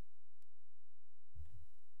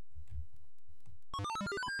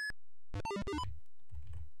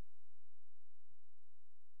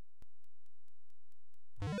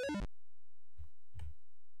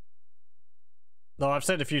 No, I've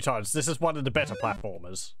said a few times, this is one of the better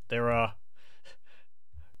platformers. There are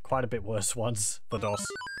quite a bit worse ones for DOS.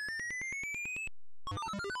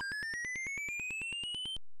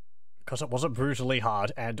 Because it wasn't brutally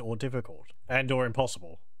hard and or difficult. And or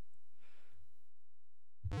impossible.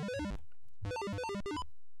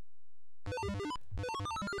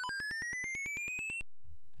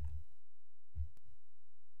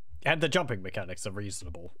 And the jumping mechanics are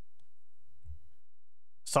reasonable.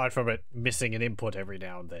 Aside from it missing an input every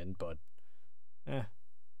now and then, but... eh.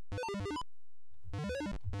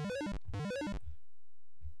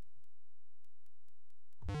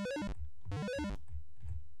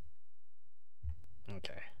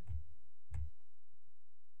 Okay.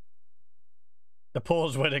 The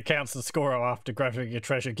pause when it counts the score after grabbing your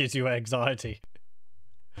treasure gives you anxiety.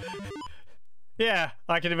 Yeah,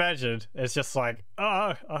 I can imagine. It's just like,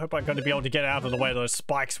 oh, I hope I'm going to be able to get out of the way of those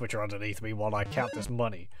spikes which are underneath me while I count this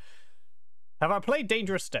money. Have I played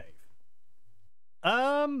Dangerous Dave?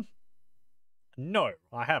 No,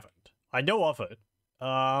 I haven't. I know of it.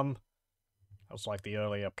 That was like the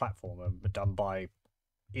earlier platformer done by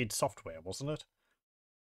id Software, wasn't it?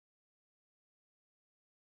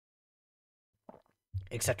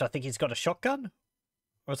 Except I think he's got a shotgun?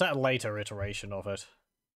 Or is that a later iteration of it?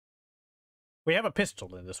 We have a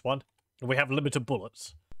pistol in this one, and we have limited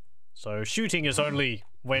bullets. So shooting is only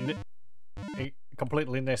when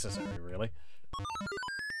completely necessary, really.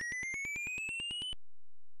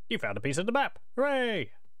 You found a piece of the map.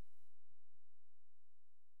 Hooray!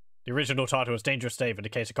 The original title was Dangerous Dave in the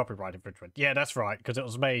case of copyright infringement. Yeah, that's right, because it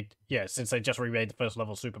was made, yeah, since they just remade the first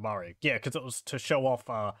level of Super Mario. Yeah, because it was to show off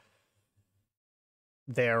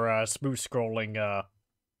their smooth-scrolling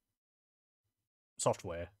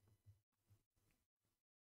software.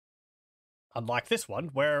 Unlike this one,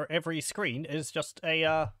 where every screen is just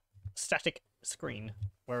a static screen,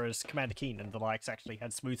 whereas Commander Keen and the likes actually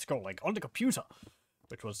had smooth scrolling on the computer,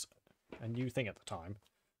 which was a new thing at the time.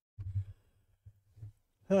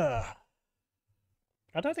 I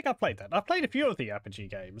don't think I played that. I've played a few of the Apogee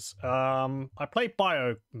games. I played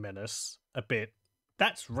Biomenace a bit.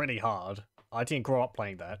 That's really hard. I didn't grow up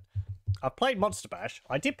playing that. I played Monster Bash.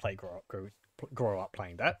 I did grow up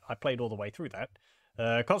playing that. I played all the way through that.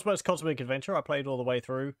 Cosmos Cosmic Adventure, I played all the way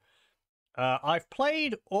through. I've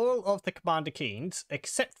played all of the Commander Keens,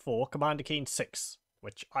 except for Commander Keen 6,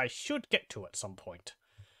 which I should get to at some point.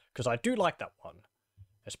 Because I do like that one.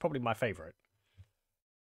 It's probably my favourite.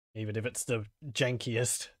 Even if it's the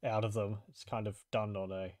jankiest out of them. It's kind of done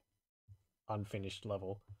on a unfinished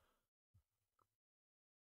level.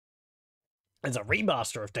 There's a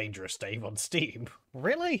remaster of Dangerous Dave on Steam.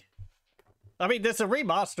 Really? I mean, there's a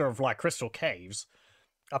remaster of, like, Crystal Caves.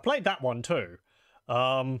 I played that one, too.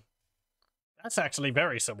 That's actually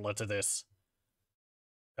very similar to this.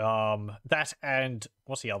 That and...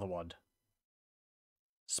 what's the other one?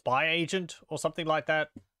 Spy Agent, or something like that?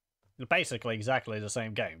 Basically exactly the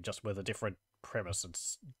same game, just with a different premise and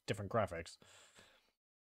different graphics.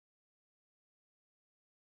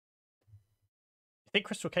 I think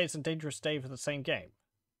Crystal Caves and Dangerous Dave are the same game.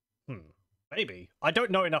 Maybe. I don't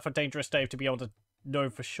know enough of Dangerous Dave to be able to know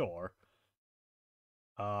for sure.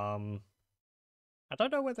 I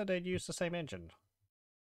don't know whether they'd use the same engine.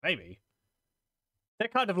 Maybe. They're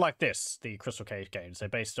kind of like this, the Crystal Cave games. They're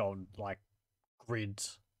based on, like,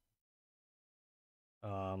 grids.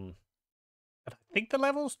 And I think the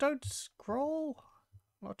levels don't scroll?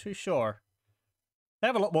 Not too sure. They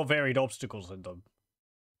have a lot more varied obstacles in them.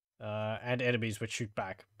 And enemies which shoot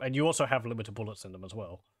back. And you also have limited bullets in them as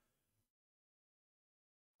well.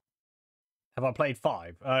 Have I played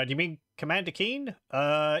 5? Do you mean Commander Keen?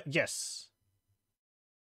 Yes.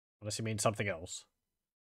 Unless you mean something else.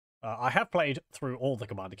 I have played through all the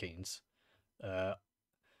Commander Keens.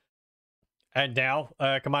 And now,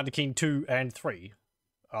 Commander Keen 2 and 3.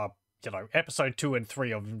 You know, episode 2 and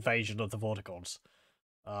 3 of Invasion of the Vorticons.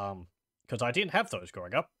 Because I didn't have those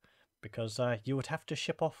growing up. Because you would have to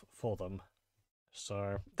ship off for them.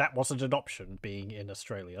 So that wasn't an option, being in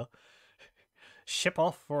Australia. Ship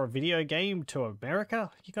off for a video game to America?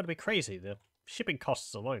 You gotta be crazy. The shipping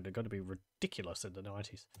costs alone are going to be ridiculous in the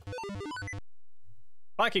 90s.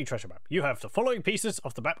 Viking treasure map. You have the following pieces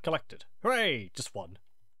of the map collected. Hooray! Just one.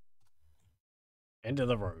 End of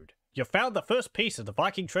the road. You found the first piece of the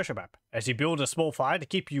Viking treasure map. As you build a small fire to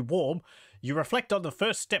keep you warm, you reflect on the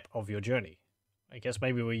first step of your journey. I guess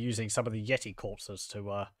maybe we're using some of the yeti corpses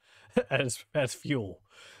to as fuel.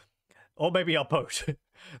 Or maybe our boat.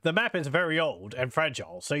 The map is very old and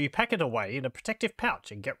fragile, so you pack it away in a protective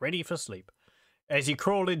pouch and get ready for sleep. As you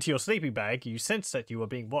crawl into your sleeping bag, you sense that you are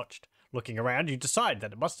being watched. Looking around, you decide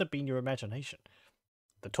that it must have been your imagination.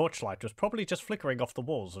 The torchlight was probably just flickering off the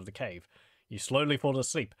walls of the cave. You slowly fall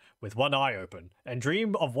asleep, with one eye open, and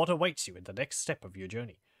dream of what awaits you in the next step of your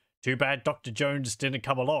journey. Too bad Dr. Jones didn't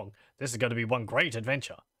come along. This is going to be one great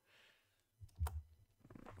adventure.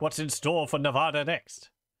 What's in store for Nevada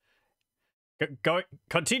next?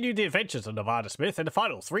 Continue the adventures of Nevada Smith in the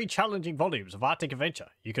final 3 challenging volumes of Arctic Adventure.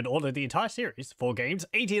 You can order the entire series, 4 games,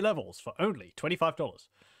 80 levels, for only $25.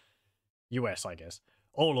 US, I guess.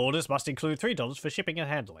 All orders must include $3 for shipping and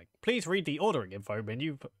handling. Please read the ordering info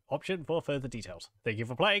menu option for further details. Thank you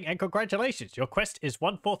for playing, and congratulations, your quest is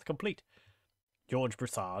 1/4 complete. George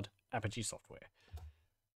Broussard, Apogee Software.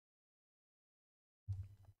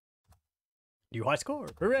 New high score!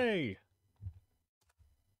 Hooray!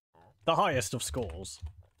 The highest of scores.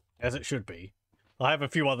 As it should be. I have a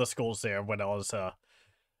few other scores there when I was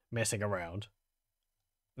messing around.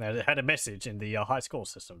 And it had a message in the high score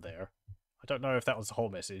system there. I don't know if that was the whole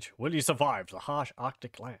message. Will you survive the harsh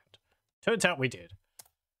Arctic land? Turns out we did.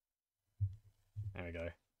 There we go.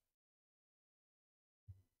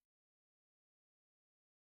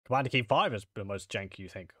 Commander Keen 5 is the most jank, you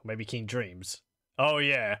think. Maybe Keen Dreams. Oh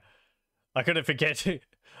yeah. I couldn't forget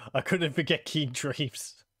I couldn't forget Keen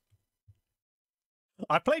Dreams.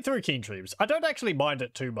 I played through Keen Dreams. I don't actually mind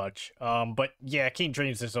it too much. But yeah, Keen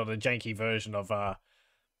Dreams is sort of a janky version of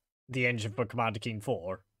the engine for Commander Keen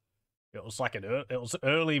 4. It was like it was an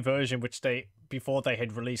early version which before they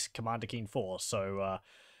had released Commander Keen 4, so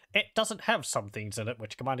it doesn't have some things in it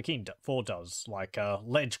which Commander Keen 4 does, like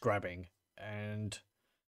ledge grabbing, and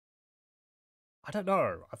I don't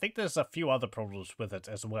know. I think there's a few other problems with it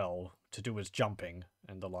as well, to do with jumping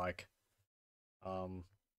and the like.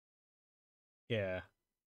 Yeah.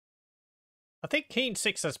 I think Keen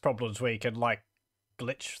 6 has problems where you can, like,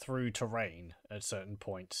 glitch through terrain at certain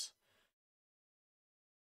points.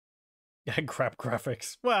 And crap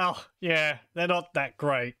graphics. Well, yeah, they're not that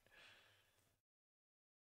great.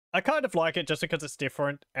 I kind of like it just because it's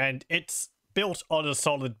different, and it's built on a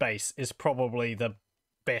solid base is probably the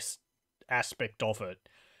best aspect of it.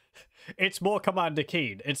 It's more Commander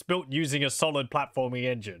Keen. It's built using a solid platforming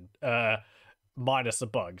engine, minus the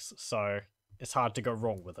bugs, so it's hard to go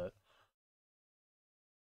wrong with it.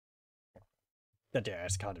 But yeah,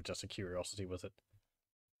 it's kind of just a curiosity with it.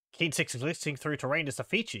 Keen 6 glitching through terrain is a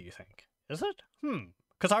feature, you think? Is it?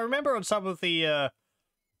 Because I remember on some of the,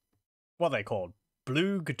 what are they called?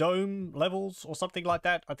 Blue Dome levels or something like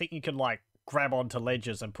that. I think you can, like, grab onto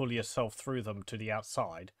ledges and pull yourself through them to the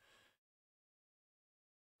outside.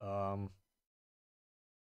 But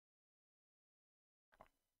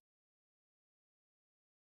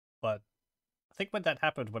I think when that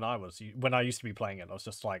happened when I used to be playing it, I was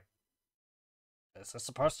just like, is this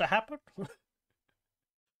supposed to happen?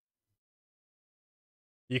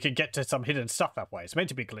 You can get to some hidden stuff that way. It's meant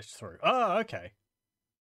to be glitched through. Oh, okay.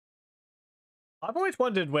 I've always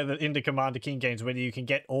wondered whether in the Commander Keen games whether you can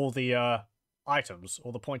get all the items,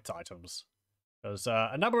 all the point items. Because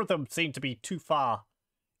a number of them seem to be too far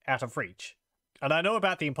out of reach. And I know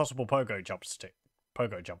about the impossible pogo jump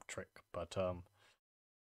trick, but I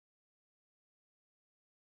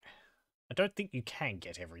don't think you can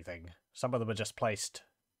get everything. Some of them are just placed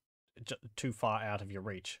too far out of your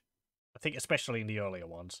reach. I think especially in the earlier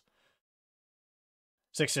ones.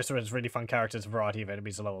 Six just has really fun characters, variety of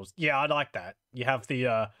enemies and levels. Yeah, I like that. You have the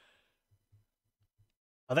are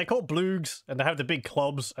they called bloogs? And they have the big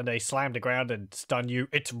clubs and they slam the ground and stun you.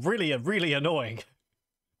 It's really annoying.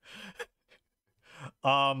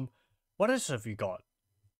 What else have you got?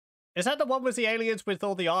 Is that the one with the aliens with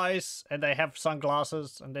all the eyes and they have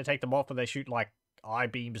sunglasses and they take them off and they shoot like eye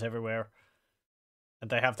beams everywhere? And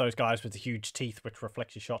they have those guys with the huge teeth which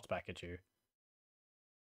reflect your shots back at you.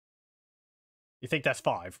 You think that's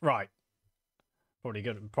 5? Right.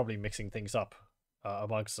 Probably mixing things up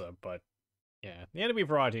amongst them, but yeah. The enemy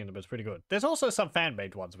variety in them is pretty good. There's also some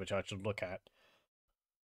fan-made ones which I should look at.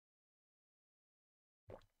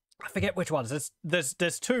 I forget which ones.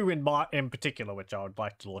 There's two in particular which I would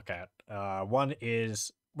like to look at. One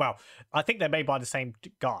is, well, I think they're made by the same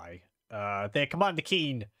guy. They're Commander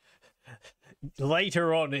Keen.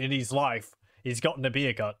 Later on in his life, he's gotten a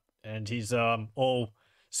beer gut and he's all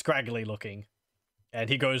scraggly looking, and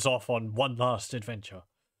he goes off on one last adventure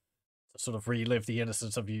to sort of relive the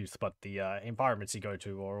innocence of youth. But the environments he go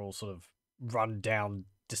to are all sort of run down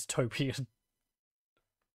dystopian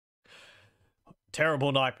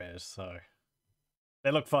terrible nightmares, so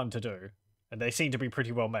they look fun to do, and they seem to be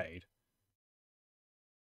pretty well made.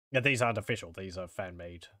 Yeah, these aren't official, these are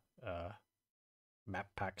fan-made map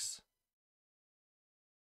packs.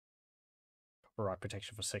 Copyright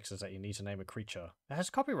protection for 6 is that you need to name a creature. It has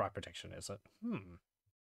copyright protection, is it?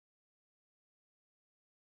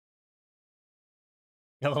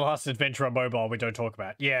 Yeah, the last adventure on mobile we don't talk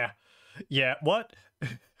about. Yeah, what?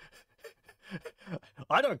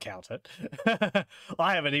 I don't count it.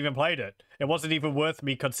 I haven't even played it. It wasn't even worth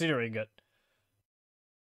me considering it.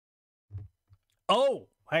 Oh,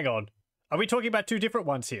 hang on. Are we talking about two different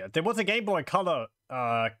ones here? There was a Game Boy Color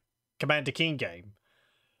Commander Keen game,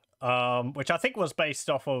 which I think was based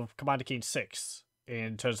off of Commander Keen 6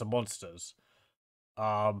 in terms of monsters,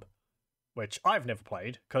 which I've never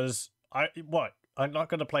played, because I'm not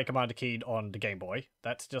going to play Commander Keen on the Game Boy.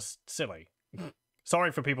 That's just silly.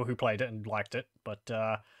 Sorry for people who played it and liked it, but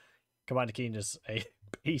Commander Keen is a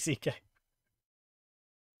easy game.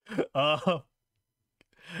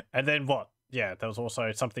 And then what? Yeah, there was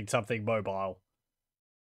also something mobile.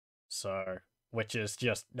 So, which is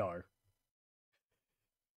just no.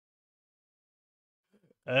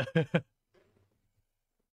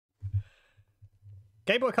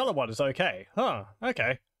 Game Boy Color one is okay. Huh,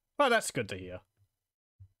 okay. Well, that's good to hear.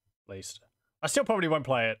 At least. I still probably won't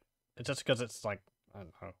play it. It's just because it's like, I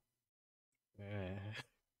don't know.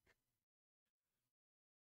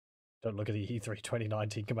 Don't look at the E3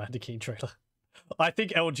 2019 Commander Keen trailer. I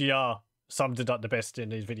think LGR summed it up the best in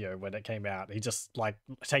his video when it came out. He just, like,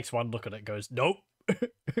 takes one look at it and goes, nope.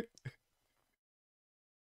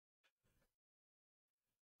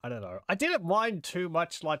 I don't know. I didn't mind too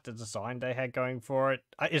much like the design they had going for it.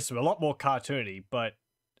 It's a lot more cartoony, but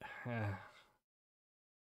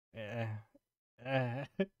yeah.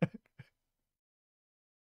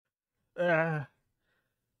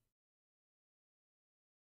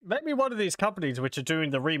 Maybe one of these companies which are doing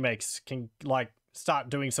the remakes can like start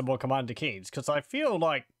doing some more Commander Keens, because I feel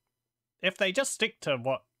like if they just stick to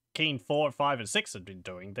what Keen 4, 5, and 6 had been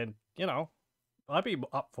doing, then, you know, I'd be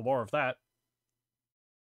up for more of that.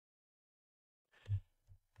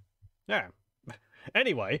 Yeah.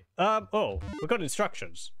 Anyway, oh, we've got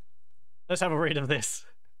instructions. Let's have a read of this.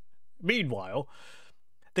 Meanwhile,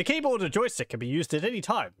 the keyboard or joystick can be used at any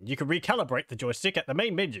time. You can recalibrate the joystick at the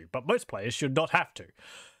main menu, but most players should not have to,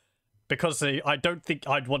 because I don't think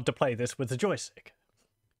I'd want to play this with the joystick.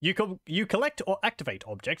 You collect or activate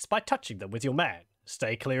objects by touching them with your man.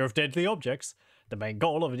 Stay clear of deadly objects. The main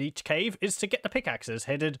goal of each cave is to get the pickaxes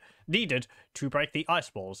needed to break the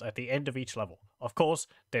ice walls at the end of each level. Of course,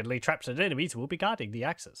 deadly traps and enemies will be guarding the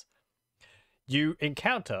axes. You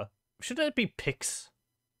encounter... Should it be picks?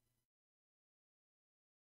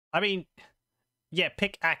 I mean, yeah,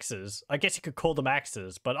 pickaxes. I guess you could call them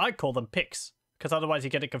axes, but I'd call them picks, because otherwise you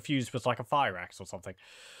get it confused with like a fire axe or something.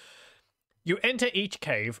 You enter each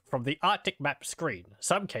cave from the Arctic map screen.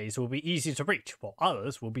 Some caves will be easy to reach, while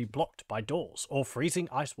others will be blocked by doors or freezing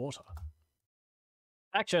ice water.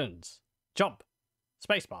 Actions. Jump.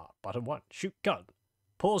 Spacebar. Button 1. Shoot gun.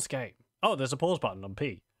 Pause game. Oh, there's a pause button on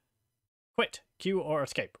P. Quit. Q or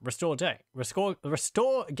escape. Restore day.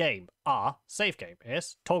 Restore game. R. Save game.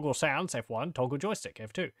 S. Toggle sounds. F1. Toggle joystick.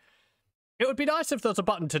 F2. It would be nice if there's a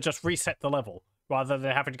button to just reset the level, rather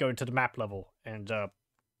than having to go into the map level and go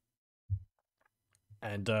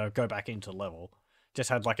back into the level. Just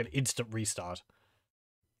had like an instant restart.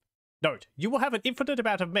 Note, you will have an infinite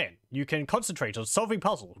amount of men. You can concentrate on solving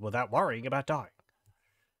puzzles without worrying about dying.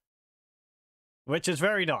 Which is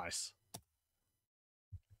very nice.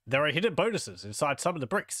 There are hidden bonuses inside some of the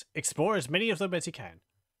bricks. Explore as many of them as you can.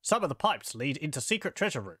 Some of the pipes lead into secret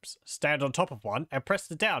treasure rooms. Stand on top of one and press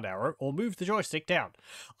the down arrow or move the joystick down.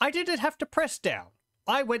 I didn't have to press down.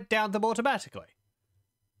 I went down them automatically.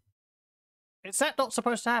 Is that not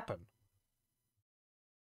supposed to happen?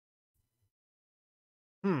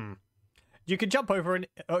 You can jump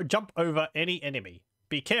over any enemy.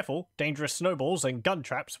 Be careful, dangerous snowballs and gun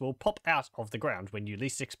traps will pop out of the ground when you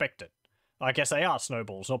least expect it. I guess they are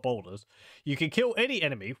snowballs, not boulders. You can kill any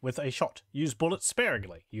enemy with a shot. Use bullets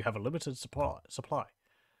sparingly. You have a limited supply.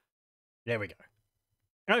 There we go.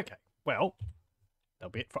 Okay, well, that'll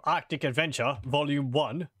be it for Arctic Adventure Volume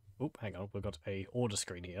 1. Oop, hang on, we've got a order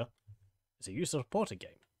screen here. It's a user-supported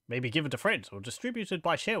game. May be given to friends or distributed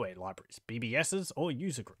by shareware libraries, BBSs, or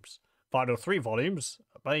user groups. Final 3 volumes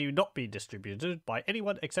may not be distributed by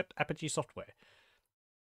anyone except Apogee Software.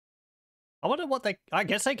 I wonder what they... I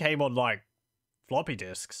guess they came on, like, floppy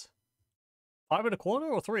disks. 5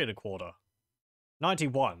 1/4 or 3 1/4?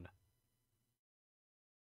 91.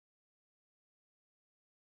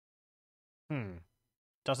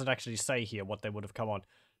 Doesn't actually say here what they would have come on.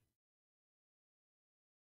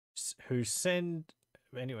 Who send...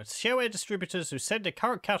 Anyway, shareware distributors who send a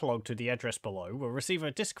current catalogue to the address below will receive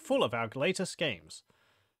a disc full of our latest games.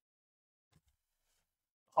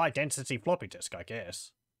 High density floppy disk, I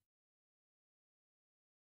guess.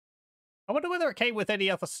 I wonder whether it came with any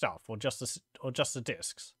other stuff or just the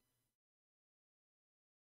discs.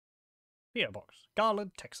 PO Box,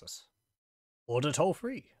 Garland, Texas. Order toll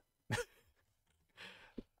free.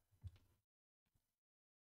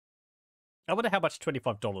 I wonder how much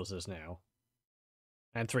 $25 is now.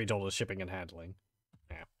 And $3 shipping and handling.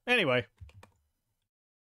 Yeah. Anyway.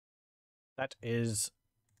 That is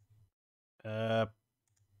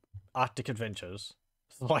Arctic Adventures.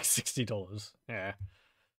 It's like $60. Yeah.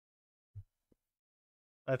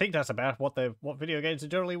 I think that's about what video games are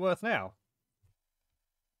generally worth now.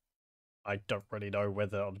 I don't really know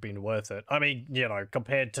whether it's been worth it. I mean, you know,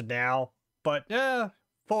 compared to now. But yeah,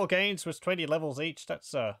 4 games with 20 levels each,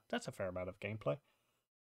 that's a fair amount of gameplay.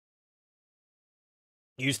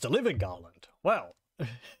 Used to live in Garland. Well, how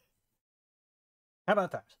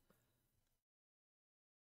about that?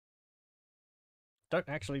 Don't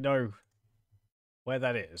actually know where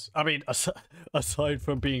that is. I mean, aside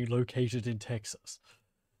from being located in Texas.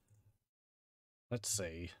 Let's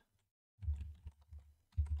see.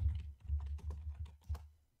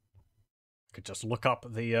 Could just look up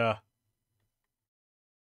the,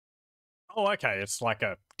 Oh, okay, it's like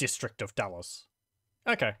a district of Dallas.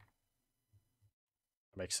 Okay.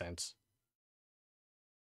 Makes sense.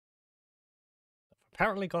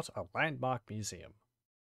 Apparently got a landmark museum.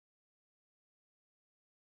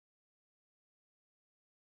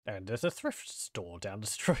 And there's a thrift store down the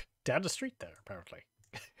street there, apparently.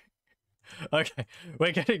 Okay,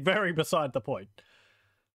 we're getting very beside the point.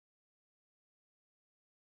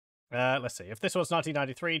 Let's see. If this was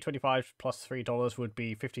 1993, 25 plus $3 would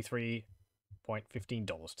be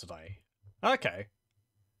 $53.15 today. Okay.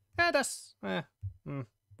 That's...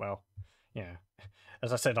 well, yeah.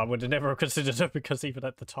 As I said, I would have never considered it because even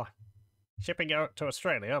at the time, shipping out to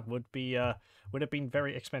Australia would have been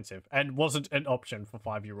very expensive and wasn't an option for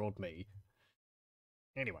 5-year-old me.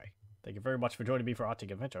 Anyway, thank you very much for joining me for Arctic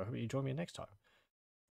Adventure. I hope you join me next time.